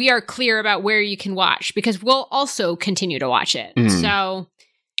we are clear about where you can watch, because we'll also continue to watch it. So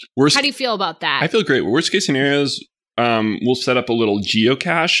how do you feel about that? I feel great. Worst case scenarios, we'll set up a little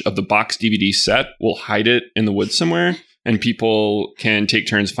geocache of the box DVD set. We'll hide it in the woods somewhere, and people can take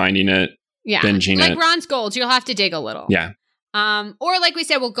turns finding it, binging it. Like Ron's Gold, you'll have to dig a little. Yeah. Or like we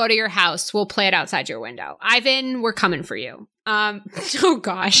said, we'll go to your house. We'll play it outside your window. Ivan, we're coming for you. Oh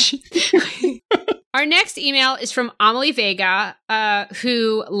gosh. Our next email is from Amelie Vega,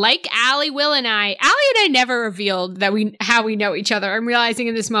 who, like Allie, Will, and Allie and I never revealed how we know each other. I'm realizing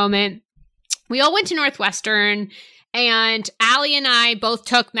in this moment. We all went to Northwestern, and Allie and I both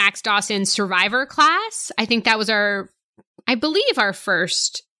took Max Dawson's Survivor class. I think that was our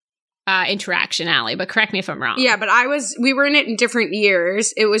first interaction, Allie, but correct me if I'm wrong. Yeah, but we were in it in different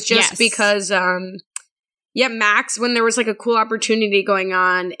years. It was just because, Max, when there was like a cool opportunity going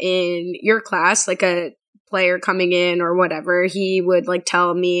on in your class, like a player coming in or whatever, he would like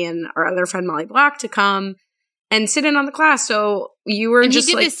tell me and our other friend Molly Block to come and sit in on the class. So you were and just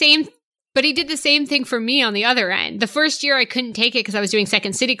he did the same thing for me on the other end. The first year I couldn't take it because I was doing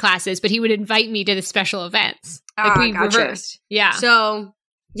Second City classes, but he would invite me to the special events. Like we reversed. Yeah. So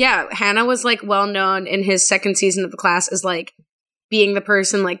yeah, Hannah was like well known in his second season of the class as like being the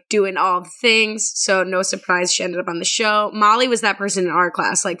person like doing all the things. So no surprise she ended up on the show. Molly was that person in our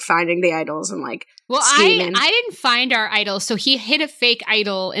class, like finding the idols and like scheming. I didn't find our idol. So he hit a fake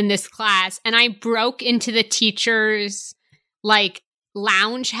idol in this class, and I broke into the teacher's like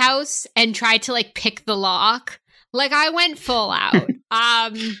lounge house and tried to like pick the lock. Like I went full out.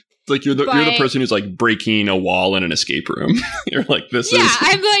 Like you're the person who's like breaking a wall in an escape room. You're like, this is... Yeah,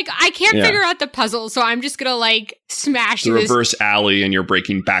 I'm like, I can't figure out the puzzle, so I'm just gonna like smash the reverse alley and you're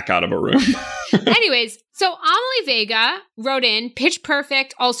breaking back out of a room. Anyways, so Amelie Vega wrote in Pitch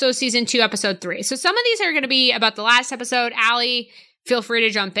Perfect, also season 2, episode 3. So some of these are going to be about the last episode. Allie, feel free to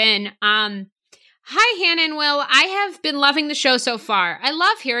jump in. Hi, Hannah and Will. I have been loving the show so far. I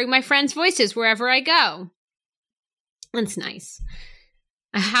love hearing my friends' voices wherever I go. That's nice.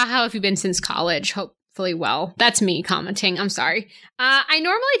 How have you been since college? Hopefully well. That's me commenting. I'm sorry. I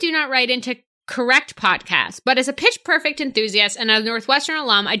normally do not write into correct podcasts, but as a Pitch Perfect enthusiast and a Northwestern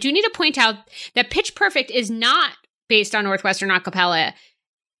alum, I do need to point out that Pitch Perfect is not based on Northwestern acapella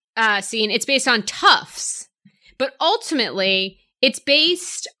scene. It's based on Tufts. But ultimately, it's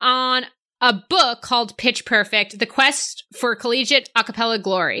based on a book called Pitch Perfect, The Quest for Collegiate Acapella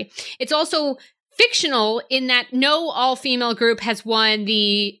Glory. It's also fictional in that no all-female group has won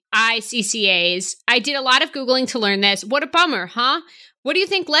the ICCAs. I did a lot of Googling to learn this. What a bummer, huh? What do you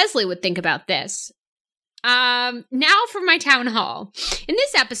think Leslie would think about this? Now for my town hall. In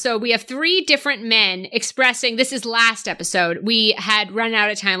this episode, we have 3 different men expressing, this is last episode. We had run out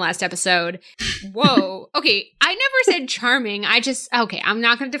of time last episode. Whoa. Okay. I never said charming. I'm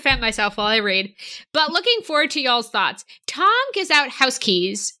not going to defend myself while I read, but looking forward to y'all's thoughts. Tom gives out house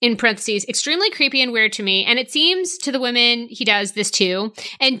keys, in parentheses, extremely creepy and weird to me. And it seems to the women he does this too.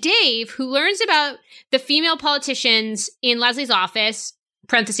 And Dave, who learns about the female politicians in Leslie's office,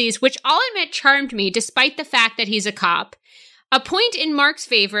 parentheses, which I'll admit charmed me despite the fact that he's a cop. A point in Mark's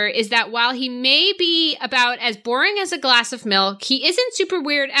favor is that while he may be about as boring as a glass of milk, he isn't super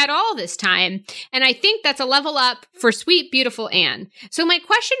weird at all this time. And I think that's a level up for sweet, beautiful Anne. So my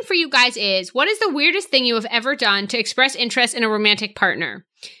question for you guys is, what is the weirdest thing you have ever done to express interest in a romantic partner?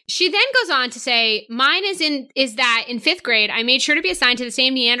 She then goes on to say, mine is that in 5th grade, I made sure to be assigned to the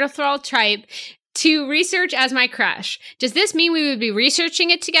same Neanderthal type to research as my crush. Does this mean we would be researching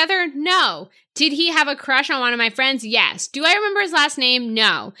it together? No. Did he have a crush on one of my friends? Yes. Do I remember his last name?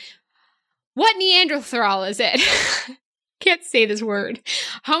 No. What Neanderthal is it? Can't say this word.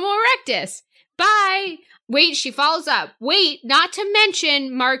 Homo erectus. Bye. Wait, she follows up. Wait, not to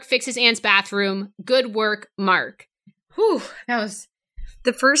mention Mark fixes Anne's bathroom. Good work, Mark. Whew, that was...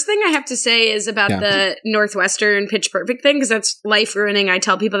 The first thing I have to say is about the Northwestern Pitch Perfect thing, because that's life-ruining. I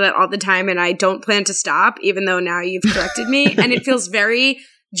tell people that all the time, and I don't plan to stop, even though now you've corrected me. And it feels very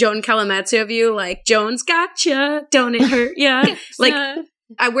Joan Kalamazoo of you, like, Joan's gotcha, don't it hurt ya? Like,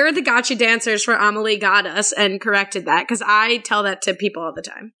 we're the gotcha dancers for Amelie Got Us and corrected that, because I tell that to people all the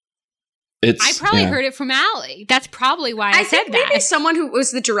time. I probably heard it from Allie. That's probably why I said that. Maybe someone who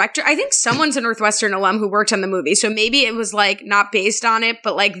was the director, I think someone's a Northwestern alum who worked on the movie. So maybe it was like not based on it,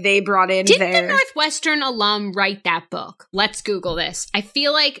 but like they brought in Did the Northwestern alum write that book? Let's Google this. I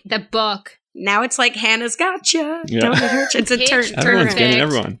feel like the book. Now it's like Hannah's gotcha. Yeah. Don't hurt. It's a Everyone's getting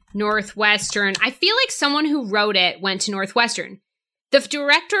everyone. Northwestern. I feel like someone who wrote it went to Northwestern. The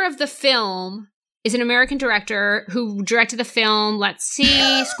director of the film is an American director who directed the film, let's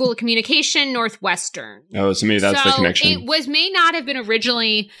see, School of Communication, Northwestern. Oh, so maybe that's the connection. It may not have been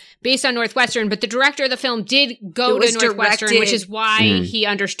originally based on Northwestern, but the director of the film did go to Northwestern, which is why he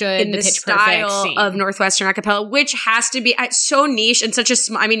understood in the Pitch Perfect style scene of Northwestern acapella, which has to be so niche and such a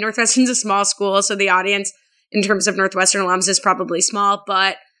small. I mean, Northwestern's a small school, so the audience in terms of Northwestern alums is probably small,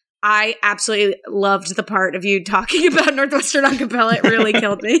 but I absolutely loved the part of you talking about Northwestern acapella. It really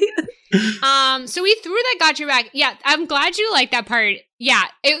killed me. So we threw that gotcha back. Yeah, I'm glad you liked that part. Yeah,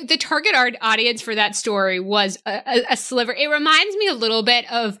 the target audience for that story was a sliver. It reminds me a little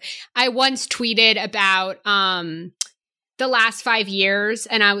bit of, I once tweeted about the last 5 years,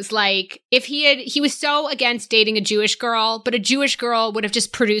 and I was like, if he was so against dating a Jewish girl, but a Jewish girl would have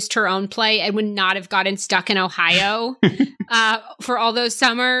just produced her own play and would not have gotten stuck in Ohio for all those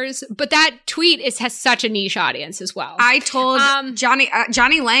summers. But that tweet has such a niche audience as well. I told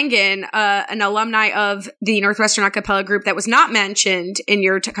Johnny Langan, an alumni of the Northwestern Acapella group that was not mentioned in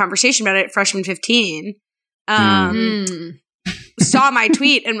your conversation about it, Freshman 15, saw my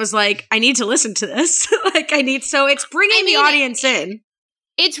tweet and was like, I need to listen to this. So it's bringing the audience in.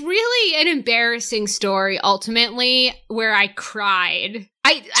 It's really an embarrassing story, ultimately, where I cried.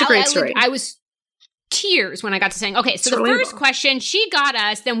 It's a great story. I was tears when I got to saying, okay, so the first question, she got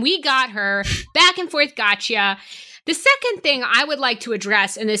us, then we got her, back and forth gotcha. The second thing I would like to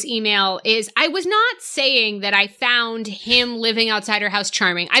address in this email is I was not saying that I found him living outside her house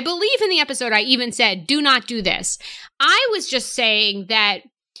charming. I believe in the episode I even said, do not do this. I was just saying that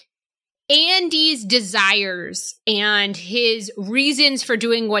Andy's desires and his reasons for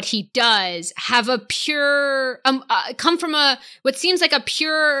doing what he does have a pure, come from what seems like a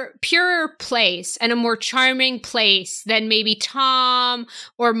purer place and a more charming place than maybe Tom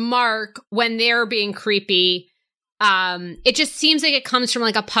or Mark when they're being creepy. It just seems like it comes from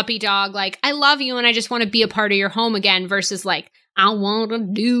like a puppy dog, like, I love you and I just want to be a part of your home again, versus like, I want to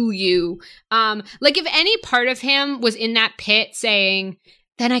do you. Like if any part of him was in that pit saying,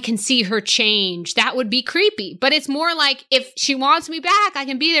 then I can see her change, that would be creepy. But it's more like, if she wants me back, I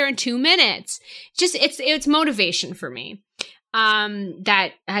can be there in 2 minutes. Just, it's motivation for me.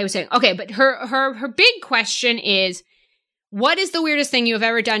 That I was saying, okay, but her big question is, what is the weirdest thing you have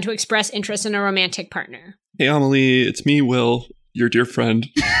ever done to express interest in a romantic partner? Hey, Amelie, it's me, Will, your dear friend.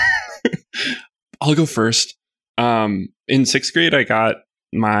 I'll go first. In 6th grade, I got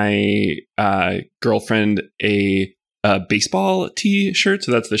my girlfriend a baseball t-shirt.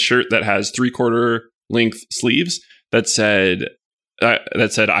 So that's the shirt that has 3/4 length sleeves that said,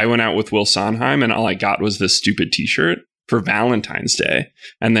 I went out with Will Sondheim, and all I got was this stupid t-shirt for Valentine's Day.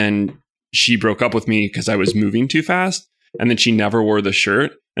 And then she broke up with me because I was moving too fast. And then she never wore the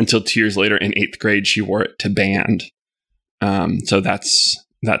shirt until 2 years later in 8th grade. She wore it to band. So that's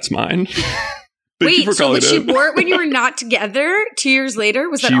mine. Wait, so she wore it when you were not together 2 years later?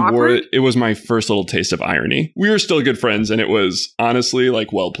 Was that she awkward? Wore it. It was my first little taste of irony. We were still good friends, and it was honestly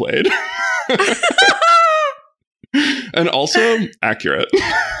like well played. And also accurate.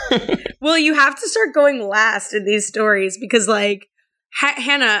 Well, you have to start going last in these stories because, like,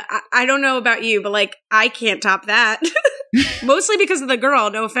 Hannah, I don't know about you, but like, I can't top that. Mostly because of the girl.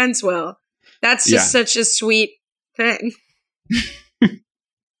 No offense, Will. That's just such a sweet thing.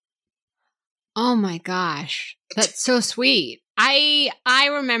 Oh my gosh. That's so sweet. I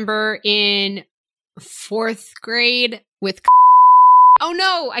remember in 4th grade with oh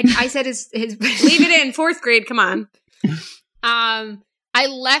no, I said his leave it in 4th grade, come on. I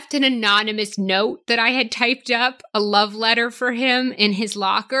left an anonymous note that I had typed up, a love letter for him in his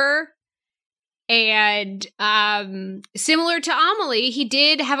locker. And similar to Amelie, he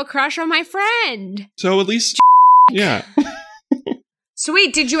did have a crush on my friend. So at least yeah. So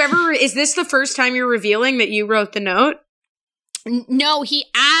wait, is this the first time you're revealing that you wrote the note? No, he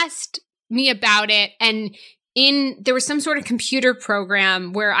asked me about it, and there was some sort of computer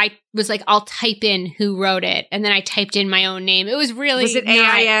program where I was like, I'll type in who wrote it, and then I typed in my own name. It was really Was it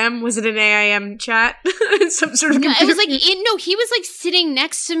AIM? Was it an AIM chat? Some sort of it was like he was like sitting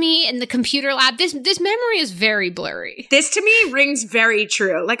next to me in the computer lab. This memory is very blurry. This to me rings very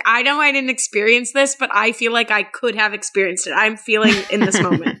true. Like, I know I didn't experience this, but I feel like I could have experienced it. I'm feeling in this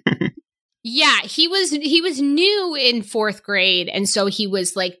moment. Yeah, he was new in 4th grade, and so he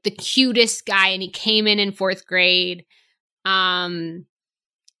was like the cutest guy, and he came in 4th grade. And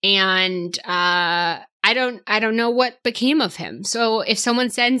I don't know what became of him. So if someone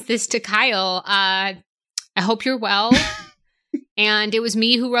sends this to Kyle, I hope you're well. And it was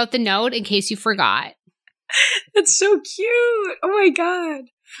me who wrote the note, in case you forgot. That's so cute. Oh my God.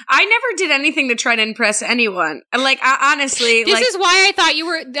 I never did anything to try to impress anyone. Like, honestly, this is why I thought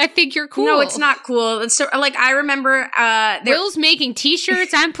I think you're cool. No, it's not cool. It's so, like, I remember, Will's making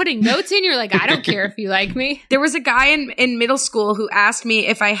t-shirts. I'm putting notes in. You're like, I don't care if you like me. There was a guy in middle school who asked me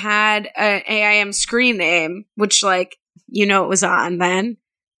if I had an AIM screen name, which, like, it was on then.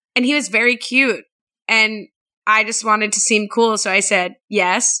 And he was very cute. And I just wanted to seem cool. So I said,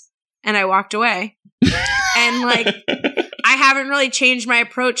 yes. And I walked away. And, like, I haven't really changed my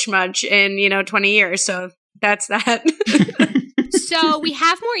approach much in, 20 years. So that's that. So we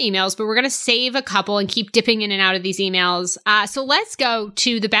have more emails, but we're going to save a couple and keep dipping in and out of these emails. So let's go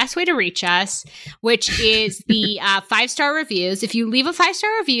to the best way to reach us, which is the 5-star reviews. If you leave a 5-star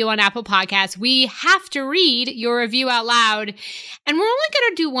review on Apple Podcasts, we have to read your review out loud. And we're only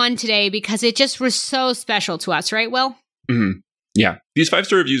going to do one today because it just was so special to us, right, Will? Mm-hmm. Yeah. These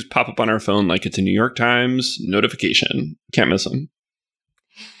 5-star reviews pop up on our phone like it's a New York Times notification. Can't miss them.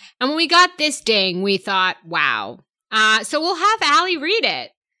 And when we got this ding, we thought, wow. So we'll have Allie read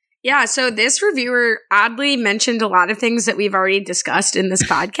it. Yeah, so this reviewer oddly mentioned a lot of things that we've already discussed in this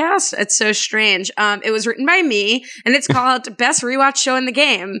podcast. It's so strange. It was written by me, and it's called Best Rewatch Show in the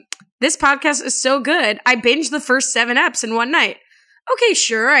Game. This podcast is so good, I binged the first 7 eps in one night. Okay,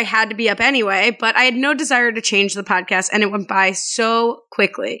 sure, I had to be up anyway, but I had no desire to change the podcast, and it went by so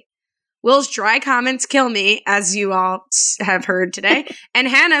quickly. Will's dry comments kill me, as you all have heard today, and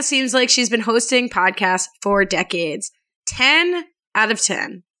Hannah seems like she's been hosting podcasts for decades. 10 out of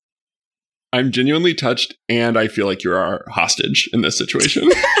 10. I'm genuinely touched, and I feel like you're our hostage in this situation.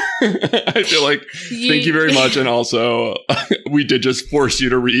 I feel like thank you very much, and also we did just force you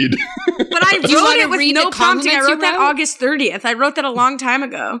to read. But I wrote it with no prompting. I wrote that August 30th. I wrote that a long time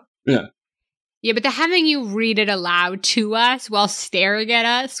ago. Yeah. Yeah, but having you read it aloud to us while staring at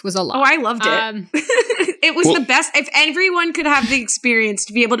us was a lot. Oh, I loved it. It was the best. If everyone could have the experience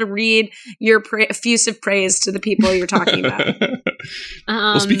to be able to read your effusive praise to the people you're talking about.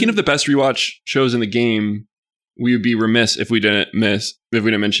 Well, speaking of the best rewatch shows in the game, we would be remiss if we didn't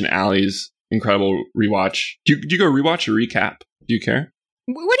mention Allie's incredible rewatch. Do you go rewatch or recap? Do you care?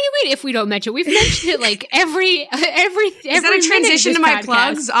 What do you mean if we don't mention? We've mentioned it like every. Is that a transition to my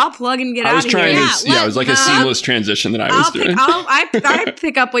plugs? I'll plug and get out of here. It was like a seamless transition that I was doing. I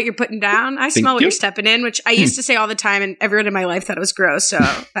pick up what you're putting down. I smell what you're stepping in, which I used to say all the time, and everyone in my life thought it was gross. So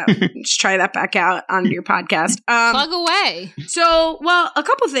just try that back out on your podcast. Plug away. So, a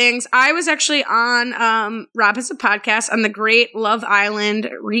couple things. I was actually on Rob Has a Podcast on the Great Love Island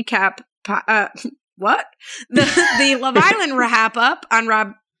recap. What? The Love Island wrap up on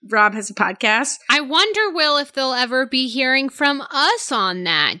Rob Has a Podcast. I wonder, Will, if they'll ever be hearing from us on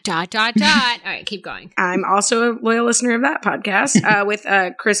that. ... All right, keep going. I'm also a loyal listener of that podcast with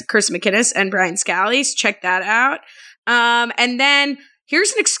Chris McInnes and Brian Scally. So check that out. And then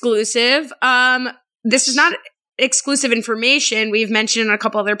here's an exclusive. This is not exclusive information. We've mentioned in a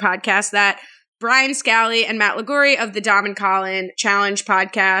couple other podcasts that Brian Scally and Matt Liguori of the Dom and Colin Challenge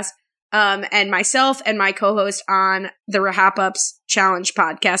podcast and myself and my co-host on the Rahap-Ups Challenge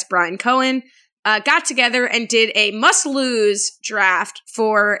podcast, Brian Cohen, got together and did a must-lose draft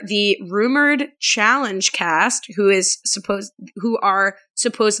for the rumored Challenge cast, who are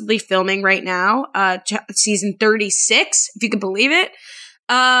supposedly filming right now, season 36, if you could believe it.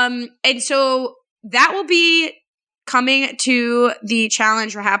 And so that will be coming to the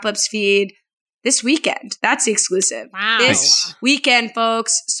Challenge Rahap-Ups feed this weekend. That's the exclusive. Wow. This weekend,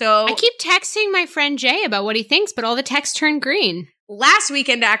 folks. So I keep texting my friend Jay about what he thinks, but all the texts turn green. Last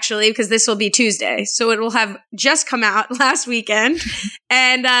weekend, actually, because this will be Tuesday. So it will have just come out last weekend.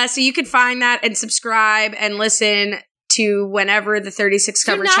 And so you can find that and subscribe and listen to whenever the 36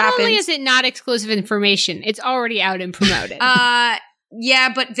 coverage happens. Not only is it not exclusive information, it's already out and promoted.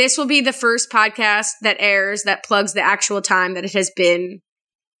 Yeah, but this will be the first podcast that airs that plugs the actual time that it has been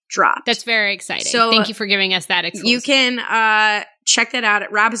dropped. That's very exciting. So thank you for giving us that exclusive. You can check that out at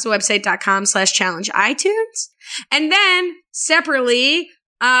robhasawebsite.com/challenge iTunes. And then separately,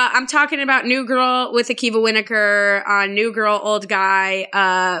 I'm talking about New Girl with Akiva Winokur on New Girl, Old Guy.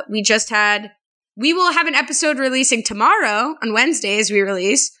 We will have an episode releasing tomorrow on Wednesday as we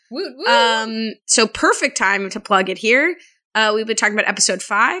release. Woot, woot. So perfect time to plug it here. We've been talking about episode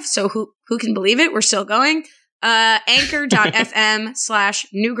 5. So who can believe it? We're still going. Anchor.fm/New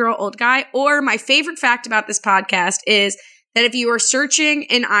Girl Old Guy. Or my favorite fact about this podcast is that if you are searching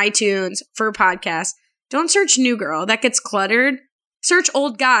in iTunes for a podcast, don't search New Girl. That gets cluttered. Search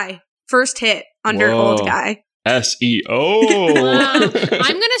Old Guy. First hit under Old Guy. SEO. I'm going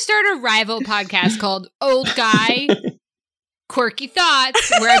to start a rival podcast called Old Guy Quirky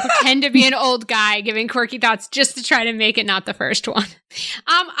Thoughts, where I pretend to be an old guy giving quirky thoughts just to try to make it not the first one.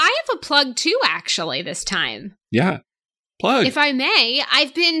 I have a plug too, actually, this time. Yeah. Plug. If I may,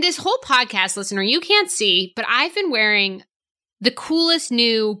 I've been, this whole podcast listener, you can't see, but I've been wearing the coolest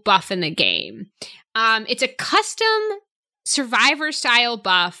new buff in the game. It's a custom Survivor style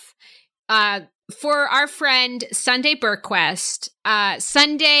buff for our friend Sunday Burquest.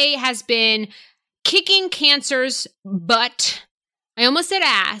 Sunday has been kicking Cancer's butt. I almost said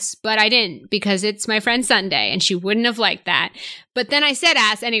ass, but I didn't because it's my friend Sunday and she wouldn't have liked that. But then I said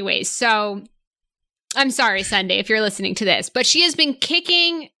ass anyways. So I'm sorry, Sunday, if you're listening to this. But she has been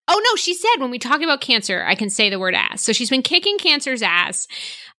kicking. Oh, no, she said when we talk about cancer, I can say the word ass. So she's been kicking Cancer's ass.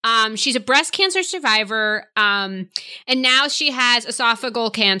 She's a breast cancer survivor. And now she has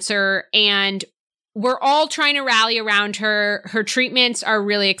esophageal cancer. And we're all trying to rally around her. Her treatments are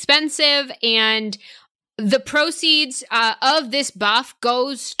really expensive, and the proceeds of this buff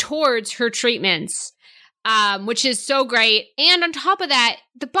goes towards her treatments, which is so great. And on top of that,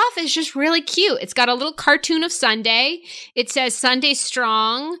 the buff is just really cute. It's got a little cartoon of Sunday. It says Sunday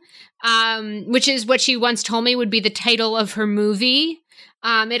Strong, which is what she once told me would be the title of her movie.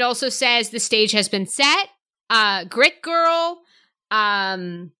 It also says the stage has been set. Grit Girl.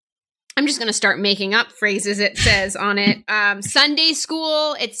 I'm just going to start making up phrases it says on it. Sunday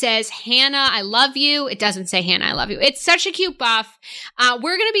School, it says, Hannah, I love you. It doesn't say Hannah, I love you. It's such a cute buff.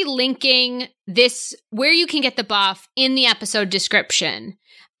 We're going to be linking this, where you can get the buff, in the episode description.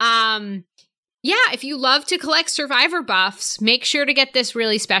 If you love to collect Survivor buffs, make sure to get this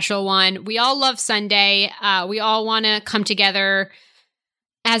really special one. We all love Sunday. We all want to come together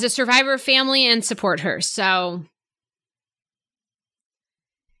as a survivor family and support her. So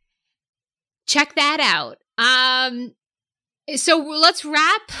check that out. So let's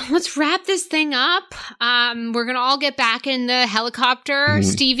wrap this thing up. We're going to all get back in the helicopter. Mm-hmm.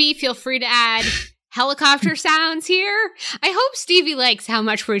 Stevie, feel free to add helicopter sounds here. I hope Stevie likes how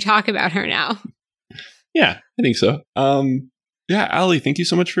much we talk about her now. Yeah, I think so. Yeah, Allie, thank you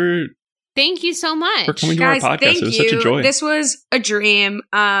so much for coming to our podcast. It was such a joy. This was a dream.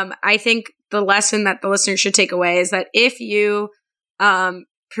 I think the lesson that the listeners should take away is that if you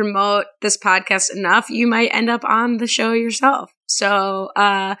promote this podcast enough, you might end up on the show yourself. So,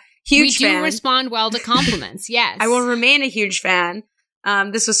 huge fan. We do respond well to compliments. Yes. I will remain a huge fan.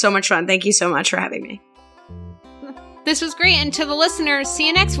 This was so much fun. Thank you so much for having me. This was great. And to the listeners, see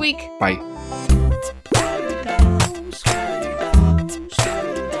you next week. Bye.